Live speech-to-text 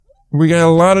We got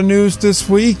a lot of news this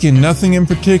week and nothing in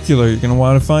particular. You're going to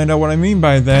want to find out what I mean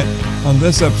by that on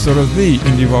this episode of the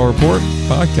Indie Ball Report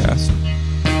podcast.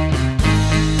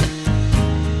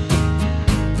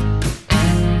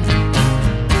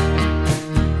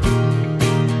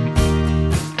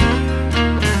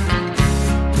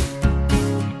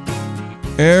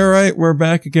 Alright, we're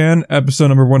back again. Episode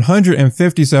number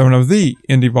 157 of the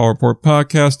Indie Ball Report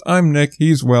podcast. I'm Nick,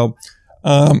 he's Will.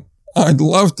 I'd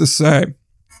love to say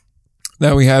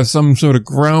that we have some sort of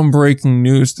groundbreaking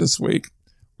news this week,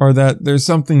 or that there's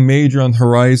something major on the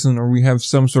horizon, or we have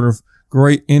some sort of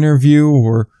great interview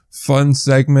or fun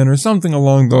segment or something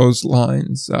along those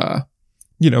lines,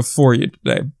 for you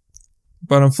today.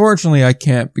 But unfortunately I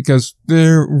can't, because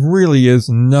there really is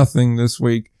nothing this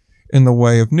week in the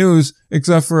way of news,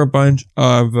 except for a bunch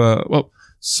of,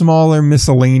 smaller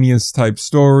miscellaneous type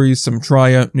stories, some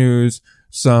tryout news,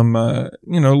 some,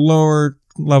 lower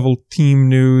level team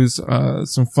news,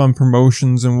 some fun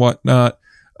promotions and whatnot,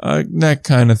 that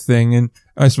kind of thing. And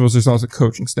I suppose there's also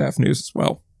coaching staff news as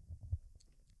well.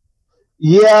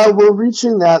 Yeah, we're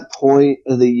reaching that point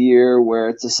of the year where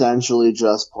it's essentially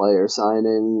just player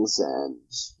signings and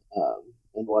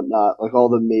whatnot. Like, all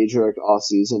the major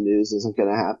off-season news isn't going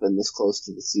to happen this close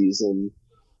to the season.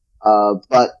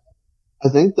 But I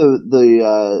think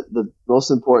the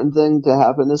most important thing to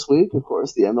happen this week, of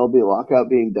course, the MLB lockout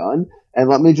being done. And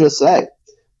let me just say,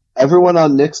 everyone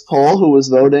on Nick's poll who was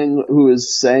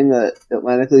saying that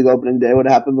Atlantic League opening day would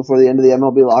happen before the end of the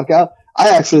MLB lockout,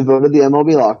 I actually voted the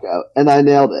MLB lockout, and I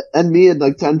nailed it. And me and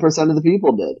like 10% of the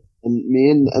people did. And me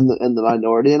and the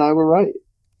minority and I were right.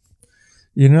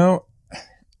 You know,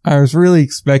 I was really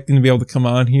expecting to be able to come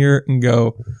on here and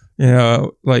go,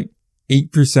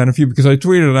 8% of you, because I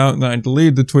tweeted it out and then I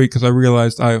deleted the tweet because I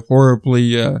realized I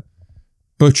horribly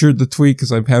butchered the tweet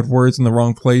because I've had words in the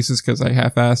wrong places because I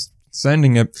half-assed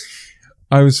sending it.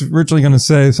 I was originally going to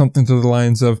say something to the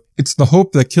lines of, it's the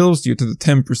hope that kills you, to the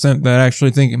 10% that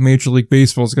actually think Major League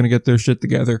Baseball is going to get their shit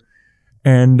together.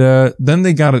 And then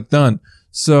they got it done.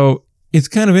 So it's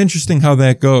kind of interesting how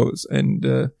that goes. And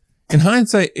in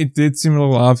hindsight, it did seem a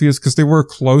little obvious because they were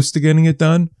close to getting it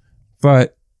done.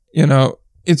 But,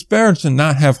 it's better to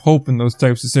not have hope in those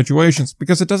types of situations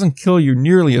because it doesn't kill you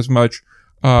nearly as much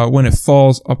when it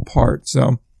falls apart.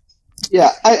 So,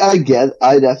 yeah, I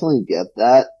definitely get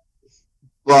that,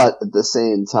 but at the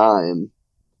same time,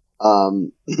 I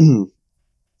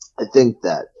think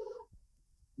that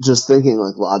just thinking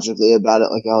like logically about it,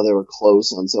 like, oh, they were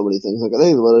close on so many things. Like, are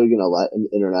they literally going to let an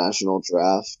international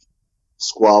draft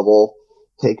squabble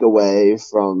take away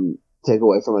from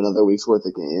another week's worth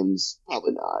of games?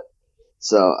 Probably not.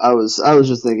 So I was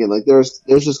just thinking, like, there's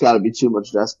just got to be too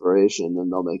much desperation,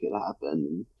 and they'll make it happen.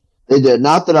 And they did.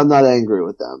 Not that I'm not angry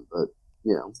with them, but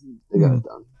they got it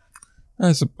done.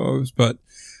 I suppose, but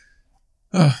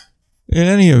in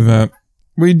any event,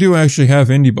 we do actually have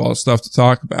indie ball stuff to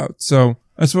talk about. So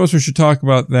I suppose we should talk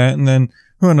about that, and then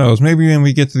who knows? Maybe when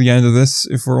we get to the end of this,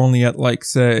 if we're only at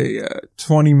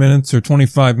 20 minutes or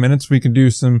 25 minutes, we could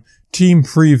do some team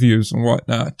previews and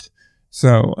whatnot.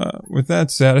 So, with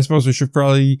that said, I suppose we should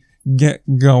probably get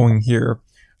going here.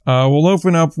 We'll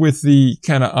open up with the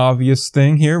kind of obvious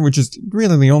thing here, which is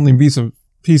really the only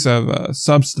piece of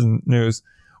substance news,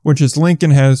 which is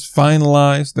Lincoln has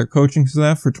finalized their coaching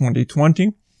staff for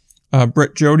 2020.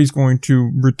 Brett Jody's going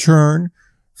to return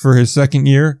for his second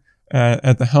year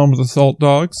at the helm of the Salt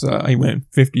Dogs. He went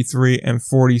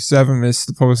 53-47, missed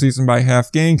the postseason by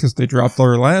half game because they dropped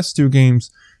their last two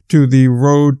games to the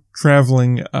road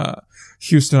traveling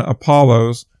Houston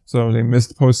Apollos, so they missed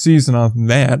the postseason on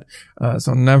that.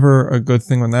 So never a good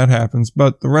thing when that happens.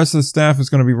 But the rest of the staff is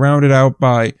going to be rounded out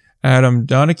by Adam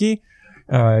Donaghy,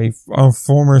 a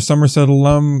former Somerset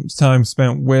alum, time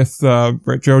spent with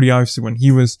Brett Jody, obviously when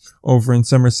he was over in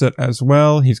Somerset as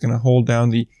well. He's going to hold down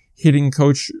the hitting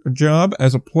coach job.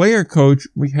 As a player coach,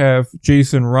 we have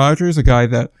Jason Rogers, a guy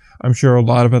that I'm sure a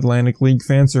lot of Atlantic League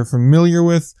fans are familiar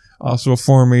with, also a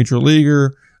former major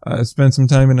leaguer. Spent some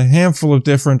time in a handful of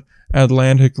different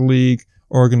Atlantic League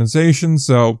organizations,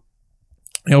 so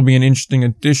he'll be an interesting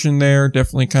addition there.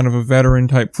 Definitely kind of a veteran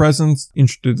type presence.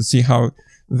 Interested to see how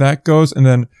that goes. And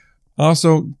then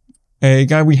also a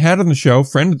guy we had on the show,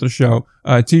 friend of the show,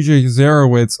 TJ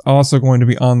Zarowitz, also going to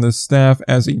be on the staff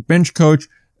as a bench coach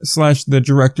 / the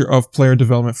director of player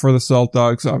development for the Salt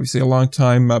Dogs. Obviously a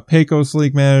long-time Pecos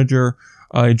League manager.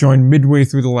 He joined midway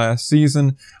through the last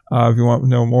season. If you want to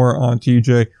know more on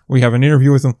TJ, we have an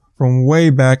interview with him from way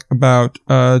back about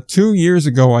 2 years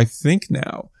ago, I think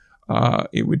now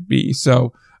it would be.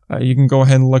 So you can go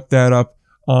ahead and look that up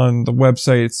on the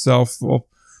website itself.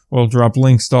 We'll drop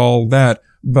links to all that.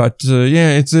 But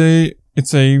yeah,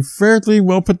 it's a fairly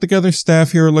well put together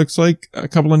staff here. It looks like a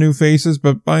couple of new faces,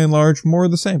 but by and large, more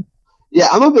of the same. Yeah,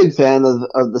 I'm a big fan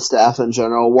of the staff in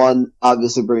general. One,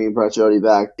 obviously bringing Brett Jody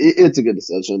back, it's a good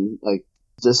decision. Like,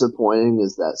 disappointing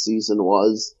as that season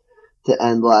was to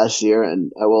end last year,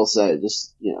 and I will say,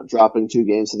 just, dropping 2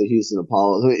 games to the Houston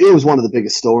Apollos, I mean, it was one of the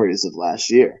biggest stories of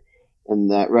last year, in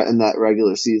that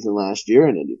regular season last year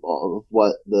in Indy Ball, of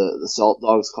what the Salt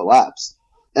Dogs collapsed.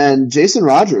 And Jason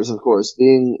Rogers, of course,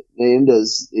 being named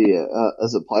as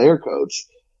a player coach,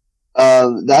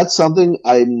 that's something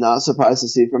I'm not surprised to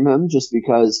see from him, just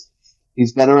because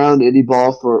he's been around Indy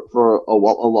Ball for a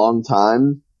long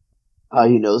time.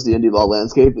 He knows the Indy Ball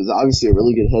landscape. He's obviously a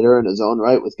really good hitter in his own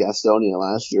right with Gastonia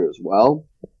last year as well.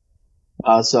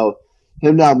 So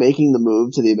him now making the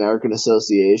move to the American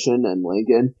Association and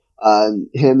Lincoln,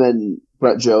 him and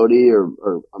Brett Jody are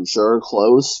I'm sure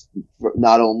close,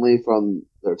 not only from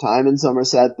their time in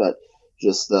Somerset, but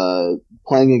just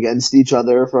playing against each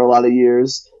other for a lot of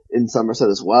years in Somerset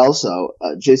as well. So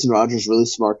Jason Rogers, really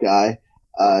smart guy.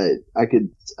 I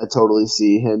totally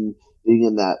see him being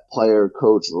in that player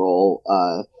coach role.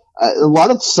 A lot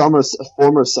of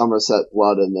former Somerset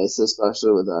blood in this,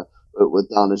 especially with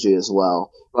Donaghy as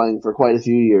well, playing for quite a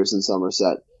few years in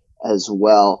Somerset as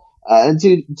well. And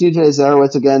TJ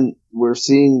Zarowitz, again, we're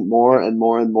seeing more and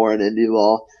more and more in Indy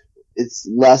Ball. It's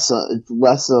less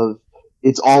of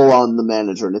it's all on the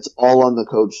manager and it's all on the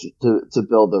coach to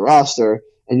build the roster,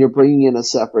 and you're bringing in a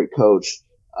separate coach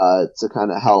to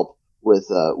kind of help with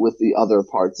the other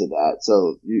parts of that.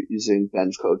 So using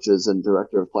bench coaches and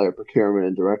director of player procurement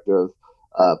and director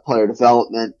of player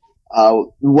development. I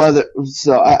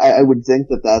would think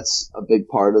that that's a big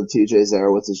part of TJ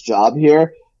Zarowitz's job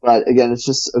here. But again, it's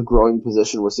just a growing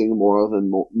position we're seeing more of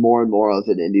and more of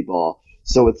in Indy Ball.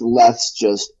 So it's less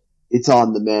just it's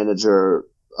on the manager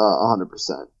 100%.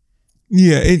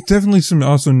 Yeah, it's definitely some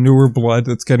also newer blood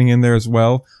that's getting in there as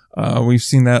well. We've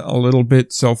seen that a little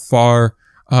bit so far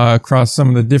across some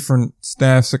of the different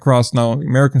staffs across not only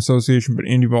the American Association but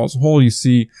Indy Ball as a whole. You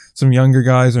see some younger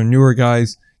guys or newer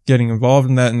guys getting involved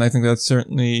in that, and I think that's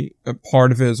certainly a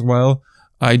part of it as well.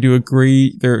 I do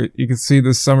agree. You can see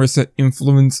the Somerset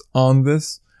influence on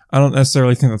this. I don't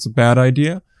necessarily think that's a bad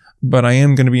idea, but I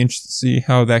am going to be interested to see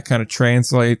how that kind of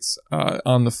translates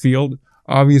on the field.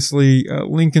 Obviously,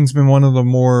 Lincoln's been one of the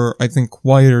more, I think,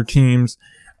 quieter teams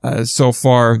so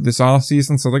far this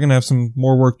offseason, so they're going to have some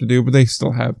more work to do, but they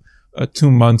still have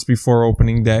 2 months before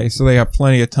opening day, so they have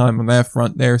plenty of time on that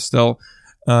front there still.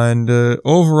 And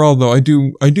overall, though, I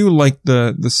do like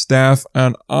the staff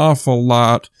an awful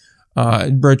lot.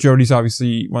 Brett Jody's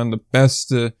obviously one of the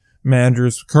best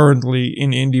managers currently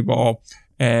in Indy Ball,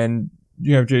 and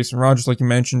you have Jason Rogers, like you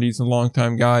mentioned. He's a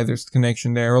longtime guy. There's the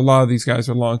connection there. A lot of these guys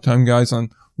are longtime guys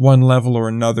on one level or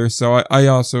another. So I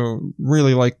also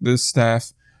really like this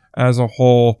staff as a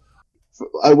whole.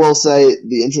 I will say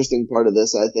the interesting part of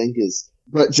this, I think, is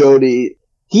Brett Jody.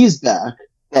 He's back,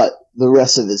 but the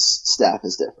rest of his staff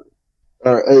is different.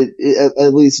 Or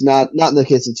at least not in the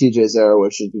case of TJ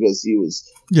Zarowitz, because he was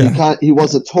he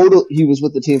was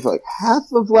with the team for like half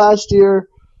of last year,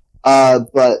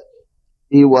 but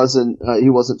he wasn't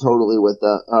totally with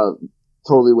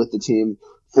the team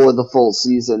for the full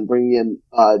season, bringing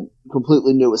in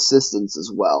completely new assistants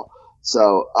as well.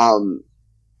 So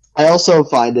I also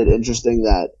find it interesting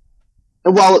that,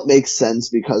 and while it makes sense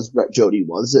because Brett Jody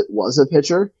was a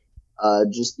pitcher,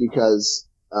 just because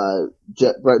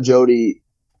Brett Jody,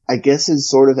 I guess, is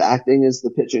sort of acting as the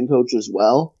pitching coach as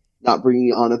well, not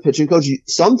bringing on a pitching coach.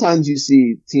 Sometimes you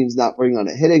see teams not bring on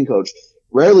a hitting coach.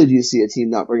 Rarely do you see a team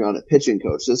not bring on a pitching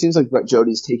coach. So it seems like Brett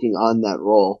Jody's taking on that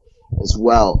role as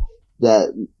well.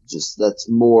 That's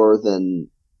more than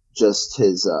just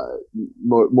his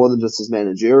more than just his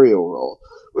managerial role,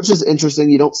 which is interesting.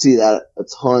 You don't see that a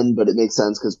ton, but it makes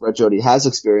sense because Brett Jody has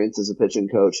experience as a pitching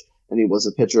coach, and he was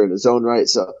a pitcher in his own right.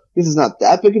 So this is not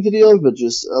that big of a deal, but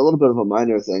just a little bit of a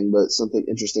minor thing, but something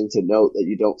interesting to note that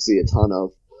you don't see a ton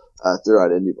of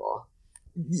throughout Indy Ball.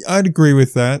 I'd agree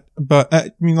with that, but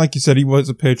I mean, like you said, he was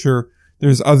a pitcher.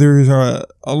 There's others, a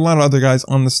lot of other guys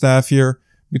on the staff here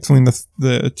between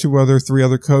the 3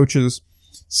 other coaches.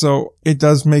 So it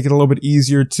does make it a little bit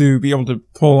easier to be able to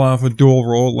pull off a dual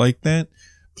role like that.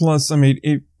 Plus, I mean,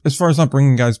 as far as not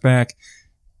bringing guys back,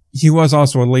 he was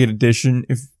also a late addition.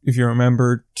 If you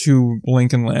remember, to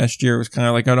Lincoln last year, it was kind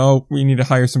of like, oh, we need to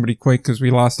hire somebody quick because we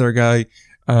lost our guy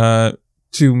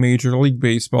to Major League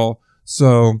Baseball.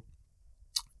 So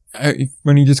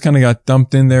when he just kind of got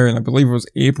dumped in there, and I believe it was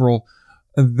April,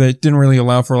 that didn't really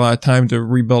allow for a lot of time to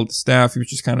rebuild the staff. He was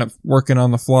just kind of working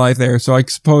on the fly there. So I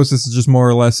suppose this is just more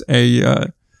or less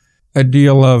a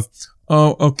deal of,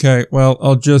 oh, okay, well,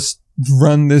 I'll just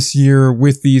run this year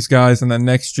with these guys, and then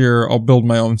next year I'll build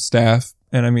my own staff.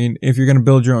 And I mean, if you're going to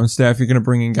build your own staff, you're going to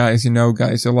bring in guys you know,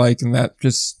 guys you like, and that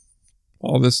just,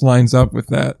 all this lines up with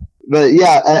that. But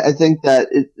yeah, I think that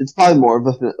it's probably more of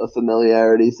a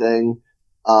familiarity thing,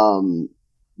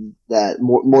 that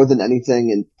more than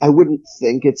anything. And I wouldn't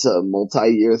think it's a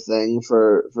multi-year thing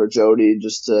for Jody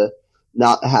just to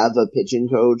not have a pitching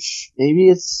coach. Maybe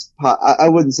it's, I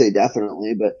wouldn't say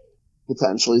definitely, but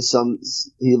potentially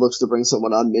he looks to bring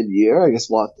someone on mid-year. I guess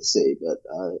we'll have to see, but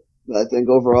I think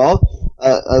overall,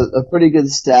 a pretty good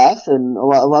staff and a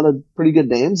lot of pretty good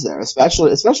names there,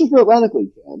 especially for Atlantic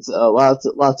League fans.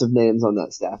 Lots of names on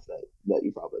that staff that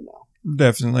you probably know.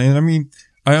 Definitely. And I mean,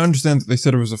 I understand that they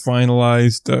said it was a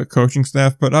finalized coaching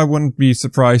staff, but I wouldn't be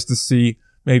surprised to see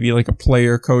maybe like a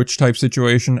player coach type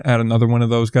situation, add another one of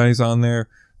those guys on there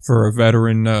for a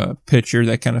veteran pitcher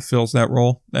that kind of fills that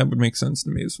role. That would make sense to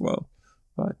me as well.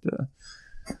 But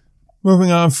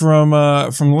moving on from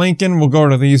Lincoln, we'll go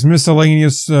to these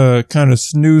miscellaneous kind of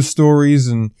news stories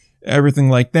and everything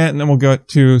like that, and then we'll get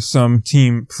to some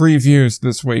team previews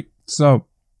this week. So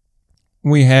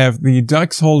we have the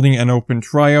Ducks holding an open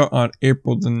tryout on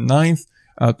April the 9th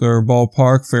at their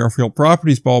ballpark, Fairfield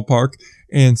Properties Ballpark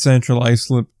in Central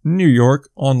Islip, New York,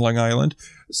 on Long Island.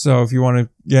 So if you want to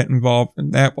get involved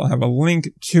in that, we'll have a link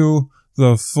to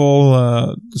the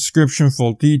full description,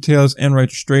 full details, and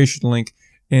registration link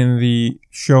in the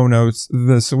show notes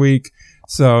this week.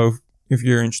 So if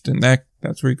you're interested in that,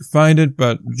 that's where you can find it.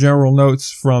 But general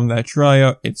notes from that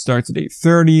tryout, it starts at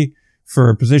 8:30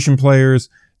 for position players,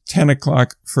 10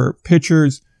 o'clock for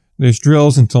pitchers. There's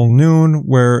drills until noon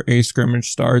where a scrimmage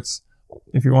starts.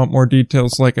 If you want more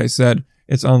details, like I said,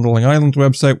 it's on the Long Island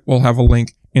website. We'll have a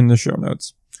link in the show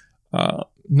notes.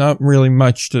 Not really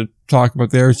much to talk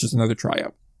about there. It's just another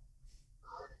tryout.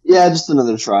 Yeah, just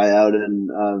another tryout,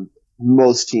 and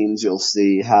most teams you'll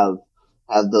see have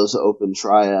those open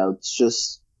tryouts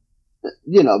just,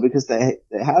 because they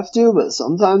have to, but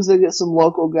sometimes they get some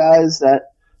local guys that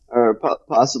are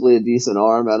possibly a decent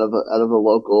arm out of a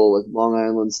local, like Long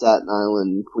Island, Staten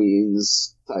Island,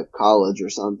 Queens type college or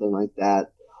something like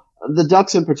that. The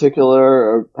Ducks in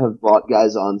particular have brought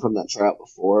guys on from that tryout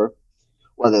before.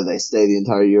 Whether they stay the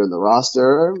entire year in the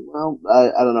roster, well,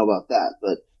 I don't know about that,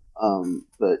 but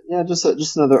yeah,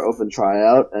 just another open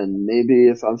tryout, and maybe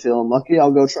if I'm feeling lucky,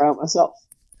 I'll go try out myself.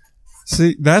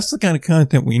 See, that's the kind of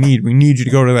content we need. We need you to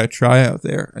go to that tryout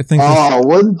there. I think. Oh,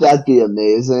 wouldn't that be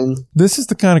amazing? This is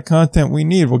the kind of content we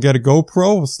need. We'll get a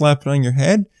GoPro, we'll slap it on your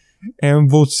head,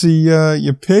 and we'll see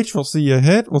you pitch, we'll see you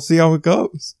hit, we'll see how it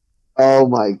goes. Oh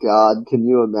my God, can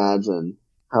you imagine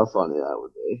how funny that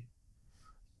would be?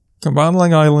 Come on,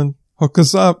 Long Island. Hook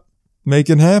us up. Make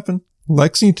it happen.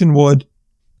 Lexington would.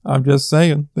 I'm just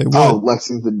saying. They would. Oh,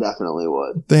 Lexington definitely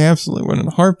would. They absolutely would in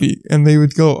a heartbeat. And they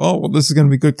would go, oh, well, this is going to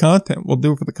be good content. We'll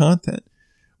do it for the content.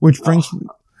 Which brings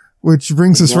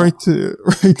us right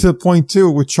to point 2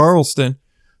 with Charleston.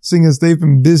 Seeing as they've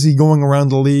been busy going around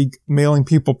the league, mailing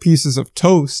people pieces of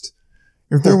toast.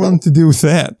 If they're willing to do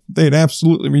that, they'd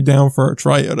absolutely be down for a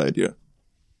tryout idea.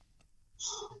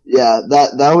 Yeah,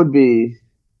 that would be...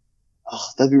 Oh,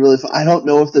 that'd be really fun. I don't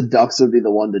know if the Ducks would be the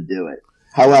one to do it.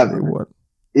 However,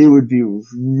 it would be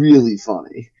really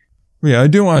funny. Yeah, I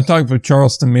do want to talk about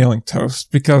Charleston mailing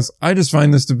toast because I just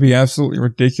find this to be absolutely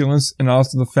ridiculous, and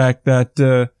also the fact that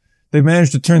they've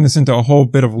managed to turn this into a whole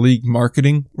bit of league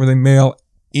marketing where they mail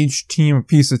each team a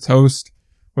piece of toast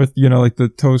with, like the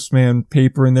Toastman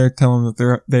paper in there telling them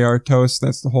that they are toast.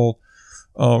 That's the whole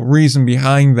reason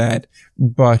behind that.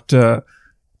 But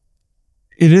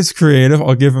it is creative,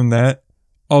 I'll give them that.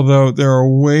 Although there are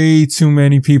way too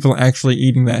many people actually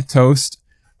eating that toast.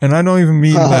 And I don't even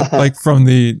mean that like from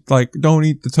the, don't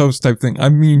eat the toast type thing. I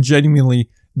mean genuinely,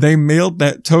 they mailed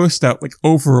that toast out like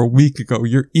over a week ago.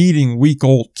 You're eating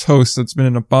week-old toast that's been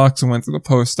in a box and went to the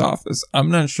post office. I'm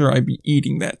not sure I'd be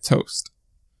eating that toast.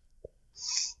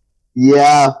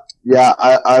 Yeah,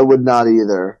 I would not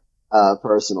either,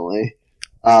 personally.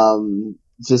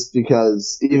 Just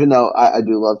because even though I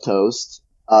do love toast,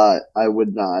 I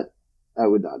would not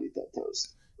eat that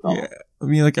toast. Yeah, I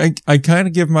mean, I kind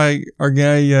of give our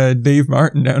guy, Dave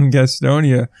Martin down in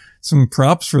Gastonia some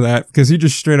props for that because he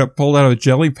just straight up pulled out a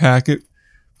jelly packet,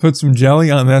 put some jelly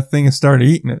on that thing and started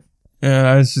eating it. And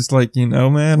I was just like,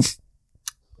 man,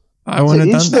 I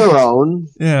wouldn't have done that. Each their own.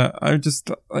 Yeah, I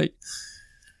just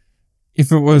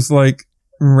if it was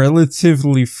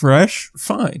relatively fresh,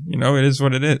 fine. It is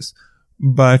what it is.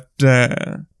 But,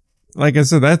 like I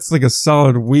said, that's a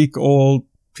solid week-old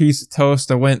piece of toast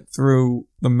that went through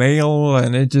the mail,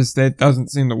 and it doesn't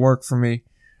seem to work for me.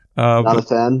 Not a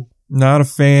fan? Not a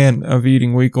fan of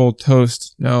eating week-old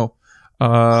toast, no.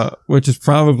 Which is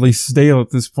probably stale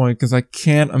at this point because I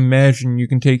can't imagine you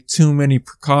can take too many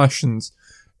precautions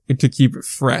to keep it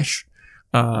fresh.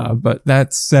 But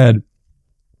that said,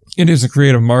 it is a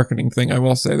creative marketing thing. I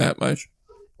will say that much.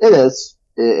 It is.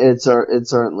 It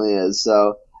certainly is.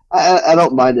 So I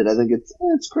don't mind it. I think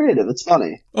it's creative. It's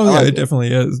funny. Oh yeah, it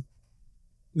definitely is.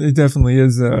 It definitely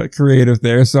is creative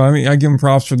there. So I mean, I give them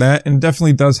props for that, and it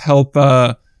definitely does help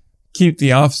keep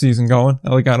the off season going.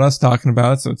 It got us talking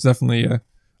about it, so it's definitely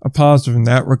a positive in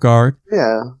that regard.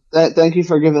 Yeah. Thank you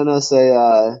for giving us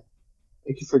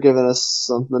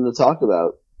something to talk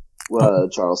about,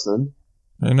 Charleston.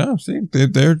 I know. See,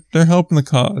 they're helping the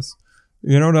cause.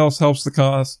 You know what else helps the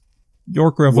cause?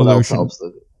 York Revolution. What else helps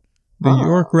the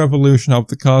York Revolution helped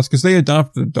the cause because they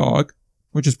adopted a dog,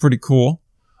 which is pretty cool.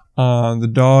 The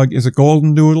dog is a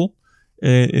golden doodle.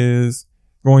 It is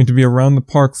going to be around the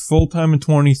park full-time in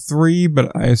 23,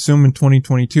 but I assume in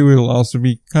 2022 it'll also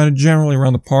be kind of generally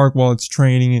around the park while it's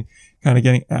training and kind of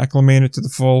getting acclimated to the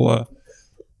full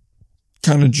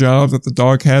kind of job that the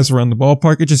dog has around the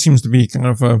ballpark. It just seems to be kind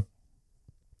of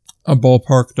a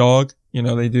ballpark dog. You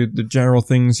know, they do the general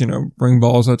things, you know, bring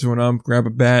balls out to an ump, grab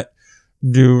a bat,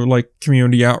 do like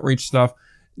community outreach stuff.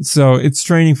 So it's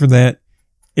training for that.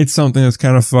 It's something that's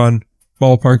kind of fun.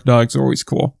 Ballpark dogs are always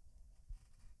cool.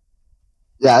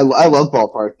 Yeah, I love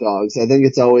ballpark dogs. I think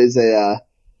it's always I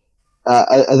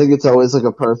think it's always like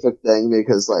a perfect thing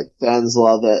because like fans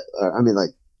love it. I mean,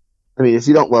 if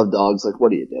you don't love dogs, like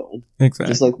what are you doing?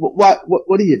 Exactly. Just like what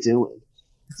are you doing?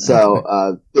 Exactly.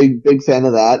 So big fan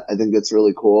of that. I think it's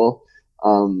really cool.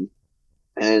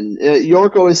 And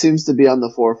York always seems to be on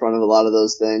the forefront of a lot of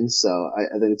those things. So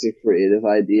I think it's a creative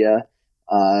idea,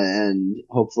 and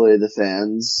hopefully the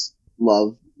fans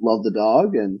love the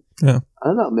dog. And yeah. I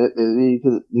don't know, maybe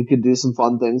you could do some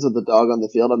fun things with the dog on the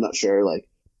field. I'm not sure. Like,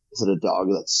 is it a dog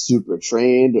that's super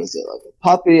trained? Is it like a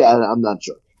puppy? I'm not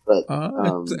sure. But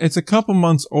it's a couple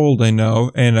months old, I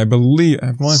know, and I want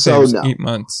to say it was 8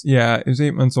 months. Yeah, it was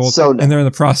 8 months old, and they're in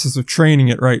the process of training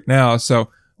it right now.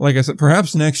 So, like I said,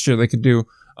 perhaps next year they could do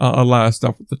a lot of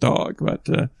stuff with the dog, but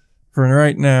for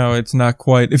right now, it's not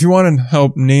quite. If you want to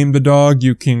help name the dog,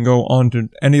 you can go onto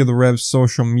any of the Revs'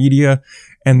 social media,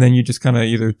 and then you just kind of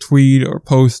either tweet or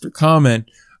post or comment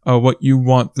what you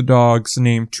want the dog's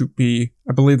name to be.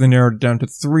 I believe they narrowed it down to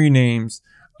 3 names,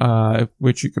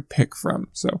 which you could pick from.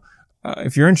 So,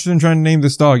 if you're interested in trying to name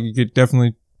this dog, you could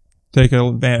definitely take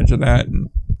advantage of that and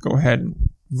go ahead and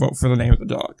vote for the name of the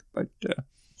dog. But,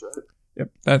 yep.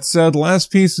 That said,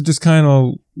 last piece is just kind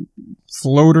of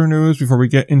floater news before we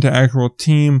get into actual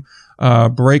team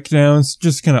breakdowns,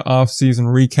 just kind of off-season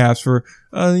recaps for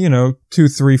 2,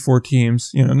 3, 4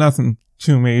 teams. Nothing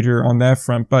too major on that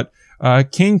front. But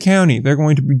King County, they're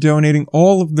going to be donating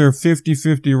all of their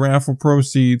 50-50 raffle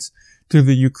proceeds to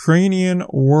the Ukrainian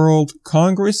World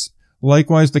Congress.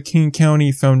 Likewise, the King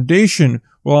County Foundation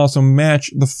will also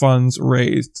match the funds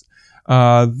raised.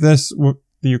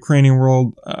 The Ukrainian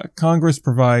World Congress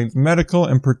provides medical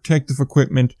and protective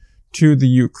equipment to the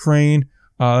Ukraine.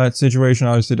 That situation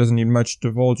obviously doesn't need much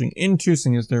divulging into,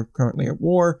 seeing as they're currently at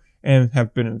war and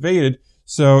have been invaded.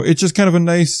 So it's just kind of a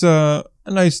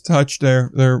nice touch there.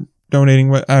 They're donating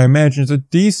what I imagine is a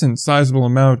decent, sizable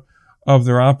amount of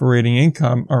their operating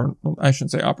income, or I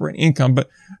shouldn't say operating income, but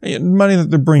money that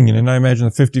they're bringing in. I imagine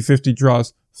the 50-50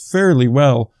 draws fairly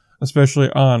well, especially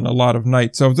on a lot of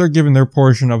nights. So if they're giving their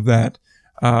portion of that,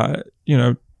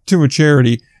 to a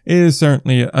charity, it is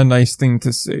certainly a nice thing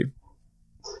to see.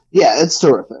 Yeah, it's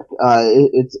terrific.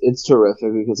 It's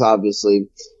terrific because obviously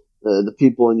the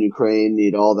people in Ukraine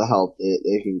need all the help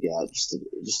they can get. Just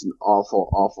an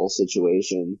awful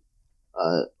situation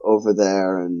over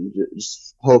there, and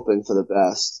just hoping for the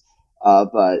best.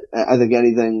 But I think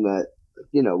anything that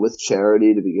with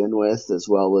charity to begin with, as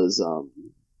well as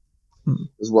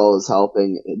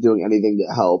helping, doing anything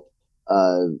to help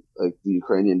like the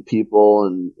Ukrainian people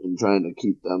and trying to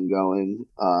keep them going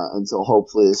until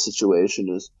hopefully the situation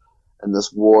and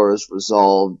this war is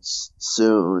resolved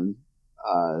soon.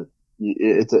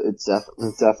 It's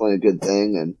definitely a good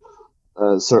thing,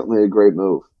 and certainly a great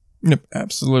move. Yep,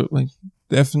 absolutely.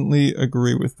 Definitely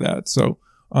agree with that. So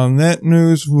on that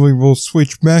news, we will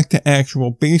switch back to actual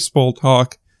baseball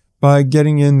talk by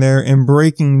getting in there and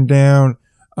breaking down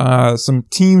some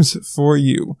teams for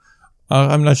you.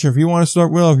 I'm not sure if you want to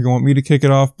start, Will, if you want me to kick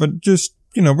it off, but just,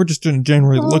 we're just going to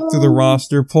generally look through the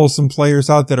roster, pull some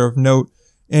players out that are of note,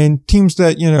 and teams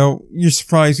that, you're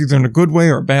surprised either in a good way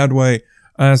or a bad way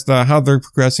as to how they're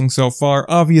progressing so far.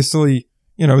 Obviously,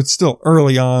 it's still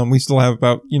early on. We still have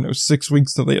about, 6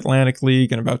 weeks to the Atlantic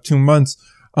League and about 2 months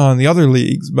on the other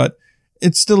leagues, but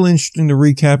it's still interesting to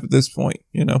recap at this point,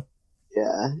 you know?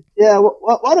 Yeah.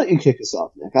 Well, why don't you kick us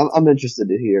off, Nick? I'm interested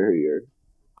to hear who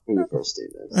your first team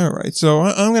is. All right. So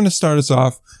I'm going to start us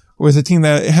off with a team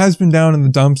that has been down in the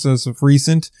dumps as of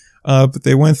recent, but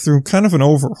they went through kind of an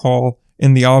overhaul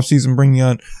in the offseason, bringing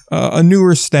on a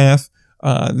newer staff.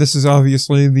 This is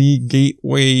obviously the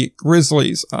Gateway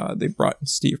Grizzlies. They brought in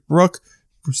Steve Brook.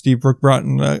 Steve Brook brought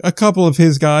in a couple of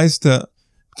his guys to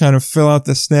kind of fill out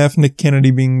the staff, Nick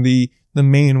Kennedy being the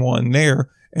main one there.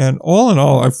 And all in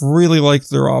all, I've really liked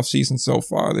their offseason so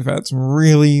far. They've had some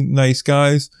really nice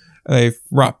guys. They've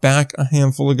brought back a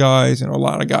handful of guys and a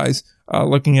lot of guys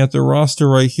looking at their roster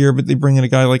right here, but they bring in a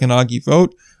guy like an Augie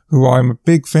Vogt, who I'm a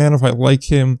big fan of. I like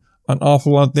him an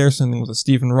awful lot there, same thing with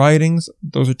Stephen Ridings.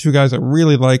 Those are two guys I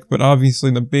really like, but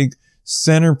obviously the big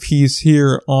centerpiece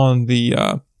here on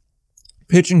the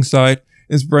pitching side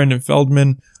is Brendan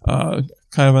Feldman, kind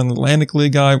of an Atlantic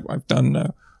League guy. I've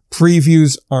done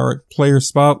previews, or player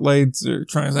spotlights, or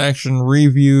transaction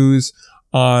reviews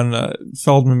on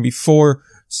Feldman before,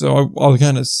 so I'll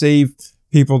kind of save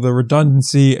people the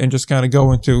redundancy and just kind of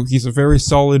go into, he's a very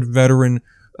solid veteran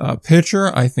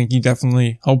pitcher. I think he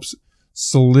definitely helps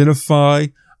solidify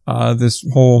this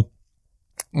whole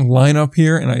lineup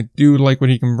here, and I do like what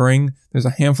he can bring. There's a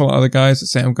handful of other guys,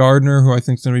 Sam Gardner, who I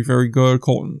think is going to be very good.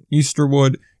 Colton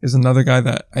Easterwood is another guy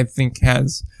that I think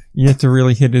has yet to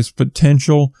really hit his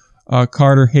potential.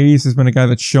 Carter Hayes has been a guy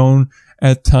that's shown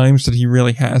at times that he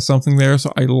really has something there,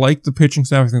 so I like the pitching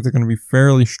staff. I think they're going to be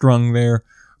fairly strong there.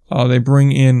 They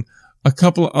bring in a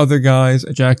couple of other guys,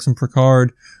 Jackson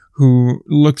Picard, who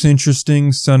looks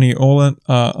interesting, Sonny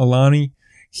Alani.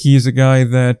 He's a guy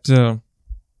that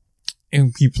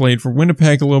he played for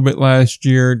Winnipeg a little bit last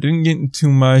year, didn't get into too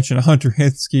much, and Hunter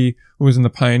Hitsky, who was in the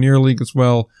Pioneer League as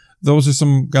well. Those are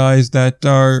some guys that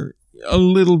are a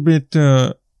little bit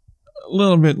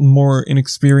more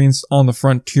inexperienced on the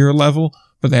frontier level,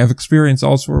 but they have experience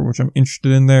elsewhere, which I'm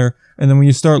interested in there. And then when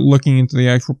you start looking into the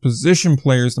actual position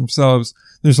players themselves,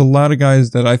 there's a lot of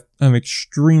guys that I'm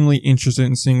extremely interested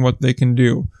in seeing what they can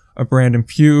do. Brandon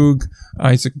Pugh,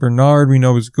 Isaac Bernard, we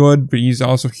know is good, but he's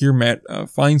also here. Matt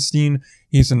Feinstein,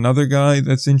 he's another guy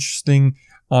that's interesting.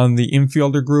 On the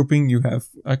infielder grouping, you have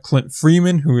Clint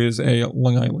Freeman, who is a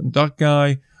Long Island Duck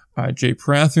guy. Jay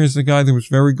Prather is a guy that was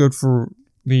very good for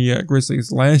the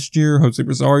Grizzlies last year. Jose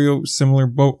Rosario, similar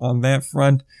boat on that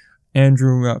front.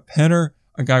 Andrew Penner,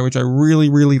 a guy which I really,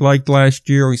 really liked last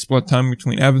year. He split time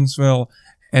between Evansville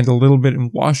and a little bit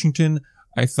in Washington.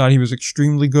 I thought he was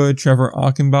extremely good. Trevor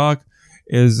Achenbach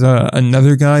is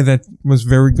another guy that was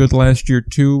very good last year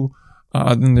too.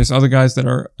 Then there's other guys that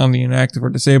are on the inactive or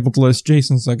disabled list.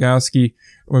 Jason Zagowski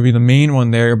would be the main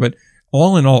one there. But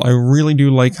all in all, I really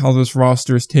do like how this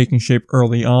roster is taking shape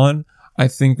early on. I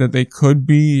think that they could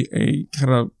be a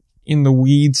kind of in the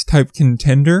weeds type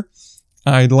contender.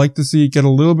 I'd like to see it get a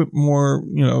little bit more,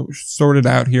 sorted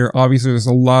out here. Obviously, there's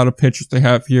a lot of pitchers they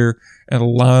have here and a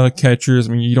lot of catchers.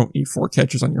 I mean, you don't need 4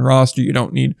 catchers on your roster. You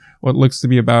don't need what looks to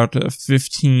be about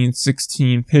 15,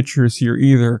 16 pitchers here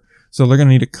either. So they're going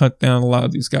to need to cut down a lot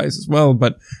of these guys as well.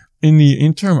 But in the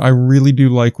interim, I really do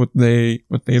like what they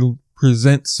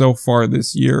present so far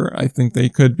this year. I think they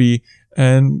could be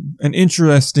an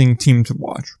interesting team to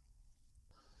watch.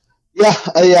 Yeah,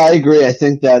 I agree. I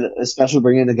think that especially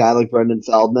bringing in a guy like Brendan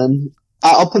Feldman,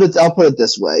 I'll put it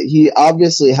this way. He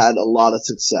obviously had a lot of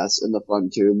success in the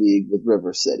Frontier League with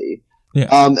River City. Yeah.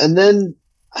 And then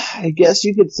I guess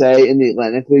you could say in the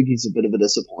Atlantic League, he's a bit of a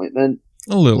disappointment.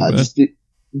 A little bit.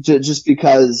 Just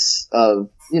because of,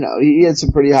 he had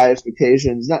some pretty high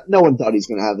expectations. No one thought he's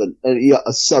going to have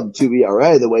a sub-2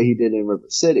 ERA the way he did in River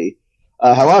City.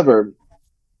 However,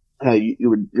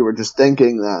 you were just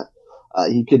thinking that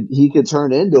he could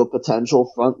turn into a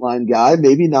potential frontline guy.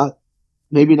 Maybe not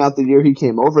the year he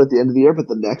came over at the end of the year, but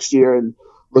the next year, and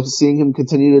seeing him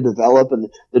continue to develop. And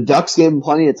the Ducks gave him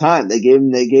plenty of time. They gave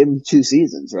him 2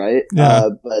 seasons, right? Yeah.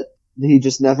 But he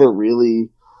just never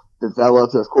really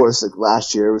developed. Of course, like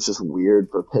last year was just weird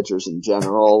for pitchers in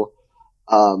general.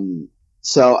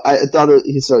 So I thought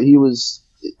he was.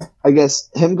 I guess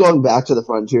him going back to the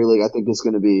Frontier League, I think is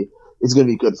going to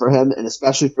be good for him, and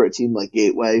especially for a team like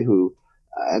Gateway, who,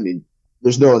 I mean,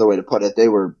 there's no other way to put it. They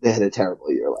had a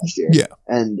terrible year last year. Yeah.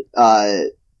 And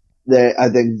I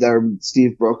think they're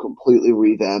Steve Brook completely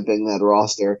revamping that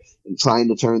roster and trying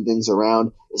to turn things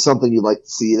around is something you'd like to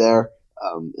see there,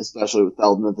 especially with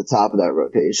Feldman at the top of that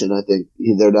rotation. I think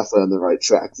they're definitely on the right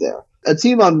track there. A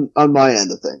team on my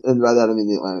end of things, and by that I mean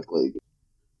the Atlantic League,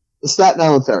 the Staten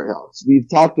Island Ferryhawks. We've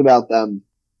talked about them.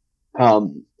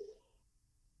 I'm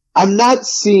not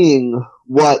seeing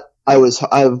what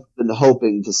I've been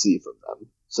hoping to see from them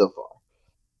so far.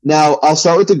 Now, I'll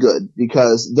start with the good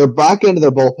because their back end of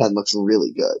their bullpen looks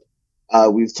really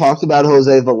good. We've talked about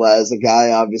Jose Velez, a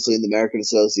guy obviously in the American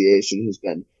Association who's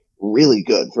been really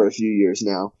good for a few years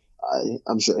now.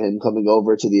 I'm sure him coming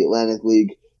over to the Atlantic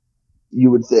League,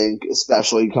 you would think,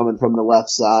 especially coming from the left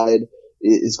side,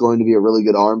 is going to be a really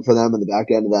good arm for them in the back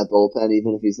end of that bullpen,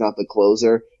 even if he's not the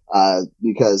closer,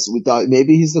 because we thought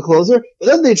maybe he's the closer. But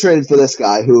then they traded for this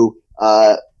guy who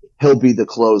he'll be the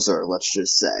closer, let's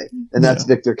just say. And that's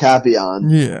Victor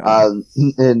Capian. Yeah.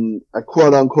 In a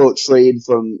quote-unquote trade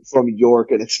from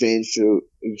York in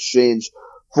exchange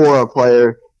for a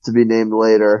player to be named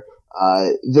later.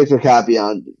 Victor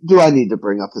Capian, do I need to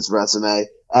bring up his resume?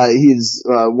 He's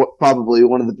probably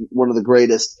one of the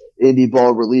greatest indie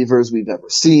ball relievers we've ever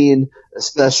seen,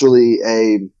 especially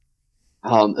a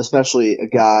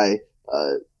guy.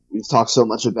 We've talked so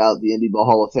much about the Indie Ball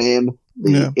Hall of Fame.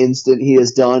 The instant he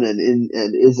has done and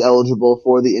is eligible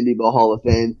for the Indie Ball Hall of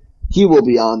Fame, he will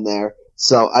be on there.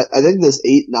 So I think this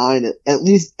 8-9, at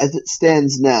least as it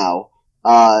stands now,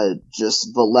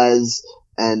 just Velez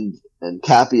and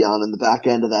Capian in the back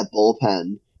end of that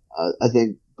bullpen. I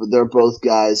think they're both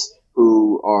guys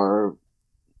who are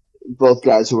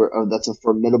that's a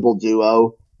formidable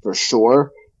duo for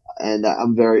sure. And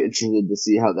I'm very interested to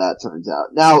see how that turns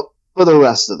out. Now, for the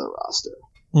rest of the roster.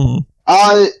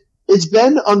 It's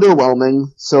been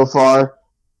underwhelming so far.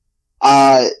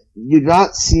 You're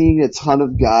not seeing a ton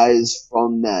of guys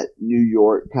from that New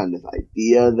York kind of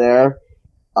idea there.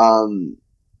 And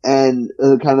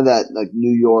kind of that like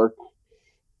New York,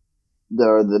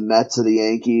 the Mets or the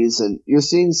Yankees, and you're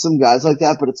seeing some guys like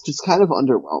that, but it's just kind of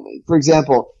underwhelming. For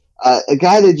example, a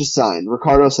guy they just signed,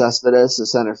 Ricardo Cespedes, a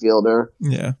center fielder.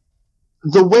 Yeah.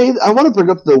 The way I want to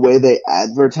bring up the way they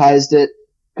advertised it,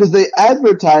 because they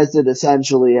advertised it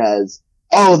essentially as,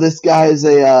 oh, this guy is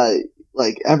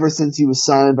ever since he was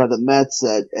signed by the Mets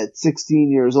at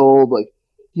 16 years old, like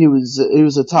he was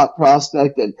a top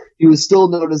prospect, and he was still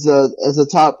known as a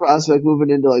top prospect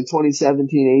moving into like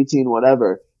 2017, 18,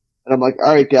 whatever. And I'm like,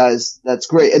 all right, guys, that's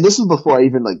great. And this was before I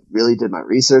even like really did my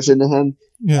research into him.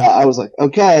 Yeah. I was like,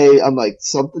 okay, I'm like,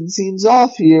 something seems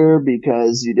off here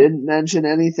because you didn't mention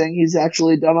anything he's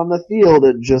actually done on the field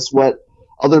and just what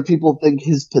other people think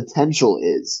his potential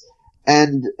is.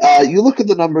 And you look at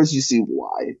the numbers, you see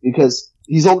why. Because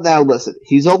he's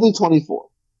only 24.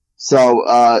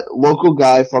 So local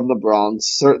guy from the Bronx,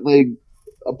 certainly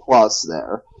a plus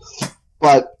there.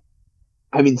 But,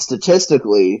 I mean,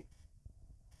 statistically,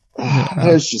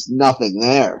 there's just nothing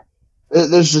there.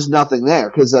 There's just nothing there.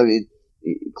 Because, I mean,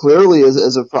 clearly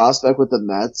as a prospect with the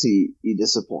Mets, he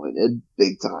disappointed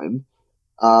big time.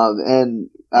 And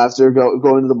after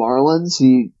going to the Marlins,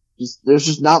 there's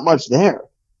just not much there.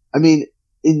 I mean,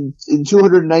 in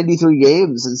 293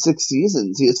 games in 6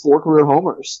 seasons, he has 4 career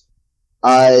homers.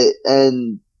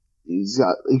 And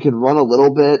he can run a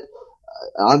little bit,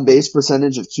 on base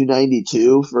percentage of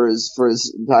 292 for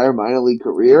his entire minor league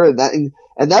career.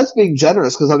 And that's being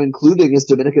generous because I'm including his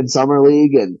Dominican Summer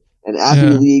League and Appy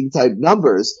League type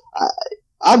numbers.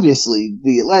 Obviously,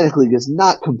 the Atlantic League is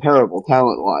not comparable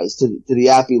talent-wise to the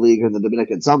Appy League or the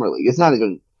Dominican Summer League. It's not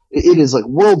even – it is like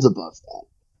worlds above that.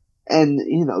 And,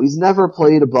 you know, he's never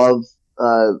played above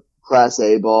Class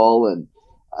A ball, and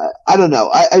I don't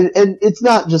know. And it's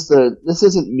not just this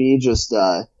isn't me just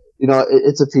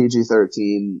it's a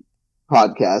PG-13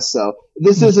 podcast, so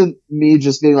this isn't me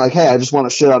just being like, hey, I just want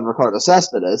to shit on Ricardo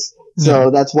Cespedes.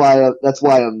 So that's why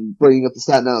I'm bringing up the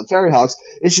Staten Island Ferry Hawks.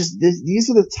 It's just these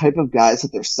are the type of guys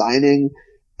that they're signing,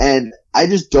 and I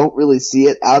just don't really see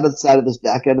it outside of this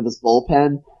back end of this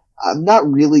bullpen. I'm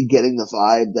not really getting the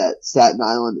vibe that Staten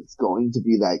Island is going to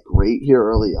be that great here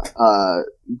early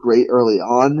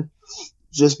on,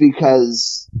 just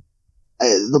because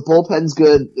the bullpen's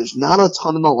good. There's not a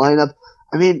ton in the lineup.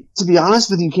 I mean, to be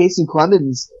honest with you, Casey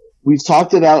Clemens, we've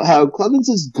talked about how Clemens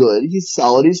is good. He's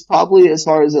solid. He's probably, as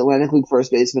far as Atlantic League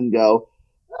first basemen go,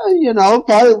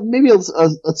 probably maybe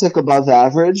a tick above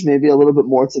average, maybe a little bit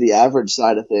more to the average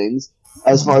side of things.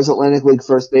 As far as Atlantic League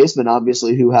first basemen,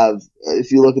 obviously, who have,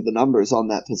 if you look at the numbers on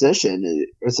that position,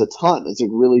 it's a ton. It's a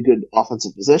really good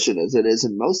offensive position, as it is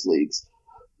in most leagues,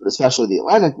 but especially the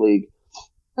Atlantic League.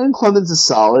 And Clemens is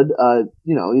solid.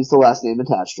 He's the last name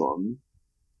attached to him.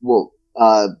 Well,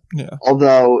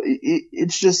 although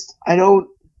it's just I don't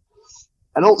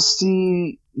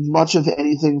see much of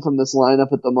anything from this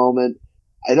lineup at the moment.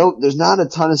 There's not a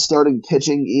ton of starting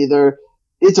pitching either.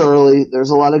 It's early.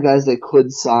 There's a lot of guys they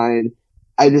could sign.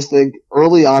 I just think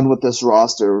early on with this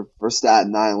roster for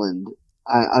Staten Island,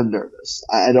 I'm nervous.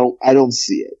 I don't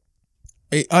see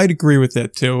it. I'd agree with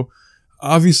that too.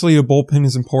 Obviously, a bullpen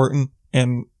is important,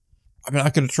 and I'm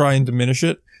not going to try and diminish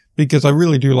it. because I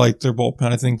really do like their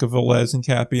bullpen. I think of Velez and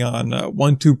Capion,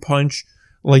 1-2 punch.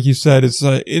 Like you said, it's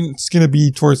going to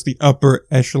be towards the upper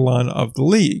echelon of the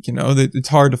league. You know, it's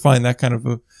hard to find that kind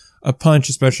of a punch,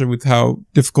 especially with how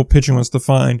difficult pitching was to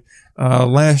find,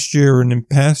 last year and in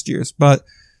past years. But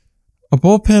a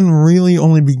bullpen really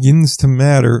only begins to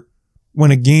matter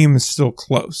when a game is still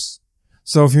close.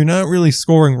 So if you're not really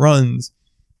scoring runs,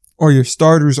 or your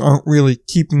starters aren't really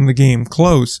keeping the game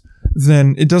close,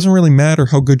 then it doesn't really matter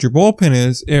how good your bullpen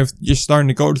is if you're starting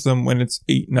to go to them when it's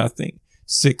 8-0,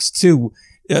 6-2.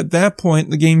 At that point,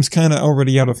 the game's kind of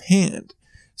already out of hand.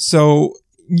 So,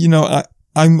 you know,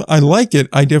 I like it.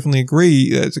 I definitely agree.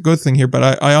 It's a good thing here,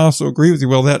 but I also agree with you,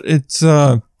 Will, that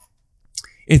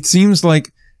it seems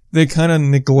like they kind of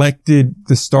neglected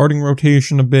the starting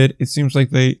rotation a bit. It seems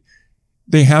like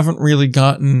they haven't really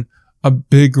gotten a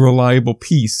big, reliable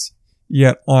piece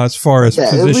yet as far as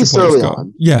position players go.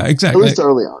 On. Yeah, exactly. At least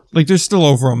early on. Like, there's still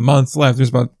over a month left. There's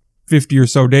about 50 or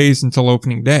so days until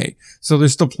opening day. So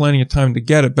there's still plenty of time to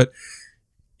get it. But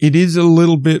it is a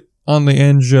little bit on the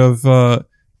edge of,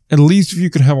 at least if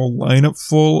you could have a lineup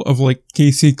full of, like,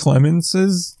 Casey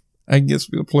Clemenses, I guess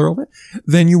would be the plural of it,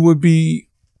 then you would be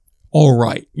all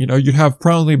right. You know, you'd have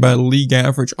probably about a league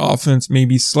average offense,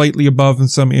 maybe slightly above in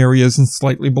some areas and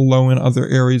slightly below in other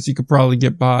areas. You could probably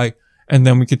get by, and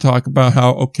then we could talk about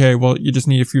how, okay, well, you just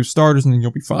need a few starters and then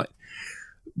you'll be fine.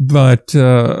 But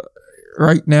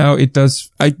right now, it does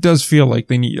feel like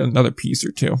they need another piece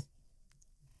or two.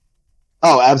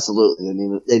 Oh, absolutely.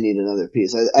 They need another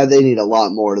piece. They need a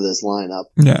lot more to this lineup.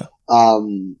 Yeah.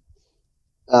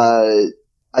 I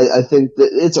think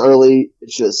that it's early.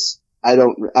 It's just I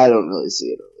don't really see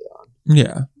it early on.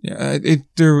 Yeah.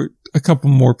 There a couple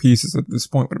more pieces at this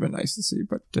point would have been nice to see,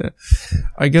 but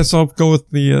I guess I'll go with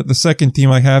the second team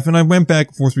I have, and I went back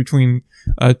and forth between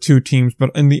two teams,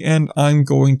 but in the end, I'm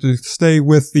going to stay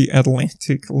with the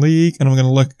Atlantic League, and I'm going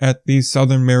to look at the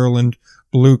Southern Maryland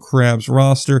Blue Crabs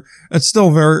roster. It's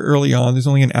still very early on. There's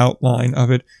only an outline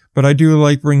of it, but I do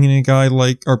like bringing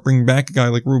back a guy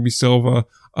like Ruby Silva.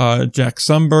 Jack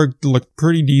Sundberg looked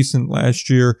pretty decent last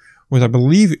year with, I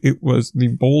believe it was the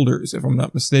Boulders, if I'm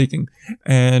not mistaken.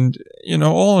 And, you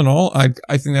know, all in all, I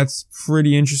think that's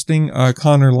pretty interesting.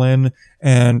 Connor Lyon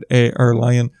and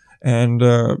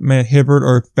Matt Hibbert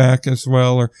are back as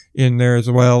well, or in there as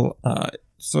well.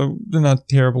 So they're not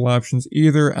terrible options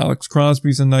either. Alex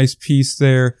Crosby's a nice piece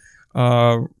there.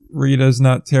 Rita's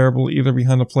not terrible either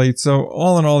behind the plate. So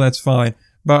all in all, that's fine.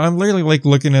 But I'm literally like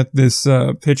looking at this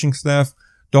pitching staff.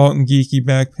 Dalton Geeky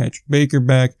back, Patrick Baker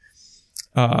back,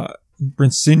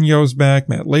 Brincinho's back,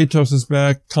 Matt Latos is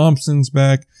back, Thompson's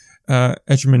back,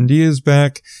 Echemendia's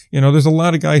back. You know, there's a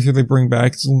lot of guys here they bring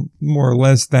back. It's more or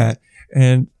less that.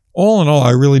 And all in all,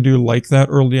 I really do like that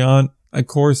early on. Of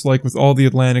course, like with all the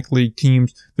Atlantic League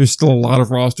teams, there's still a lot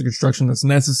of roster construction that's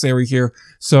necessary here.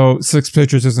 So 6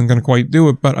 pitchers isn't going to quite do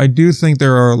it. But I do think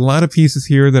there are a lot of pieces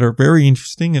here that are very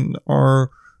interesting and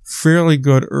are fairly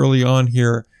good early on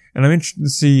here. And I'm interested to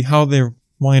see how they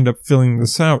wind up filling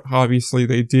this out. Obviously,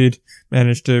 they did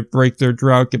manage to break their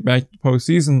drought, get back to the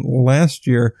postseason last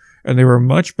year, and they were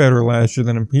much better last year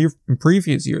than in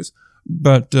previous years.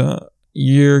 But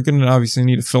you're going to obviously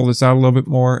need to fill this out a little bit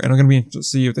more, and I'm going to be interested to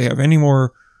see if they have any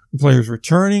more players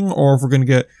returning, or if we're going to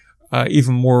get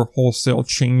even more wholesale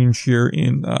change here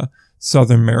in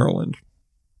Southern Maryland.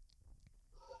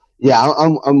 Yeah,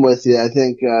 I'm with you. I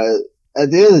think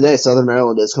at the end of the day, Southern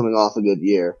Maryland is coming off a good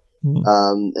year.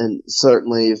 And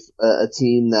certainly a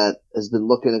team that has been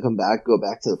looking to go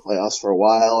back to the playoffs for a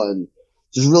while, and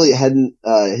just really hadn't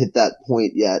hit that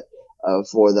point yet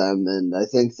for them. And I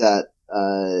think that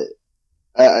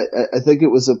I think it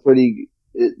was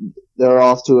they're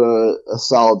off to a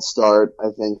solid start.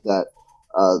 I think that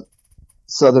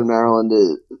Southern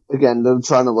Maryland again, they're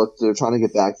trying to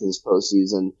get back to this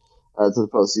postseason, to the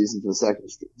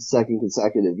second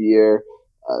consecutive year.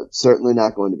 Certainly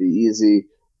not going to be easy.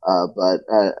 But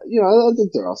I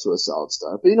think they're off to a solid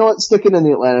start. But you know what? Sticking in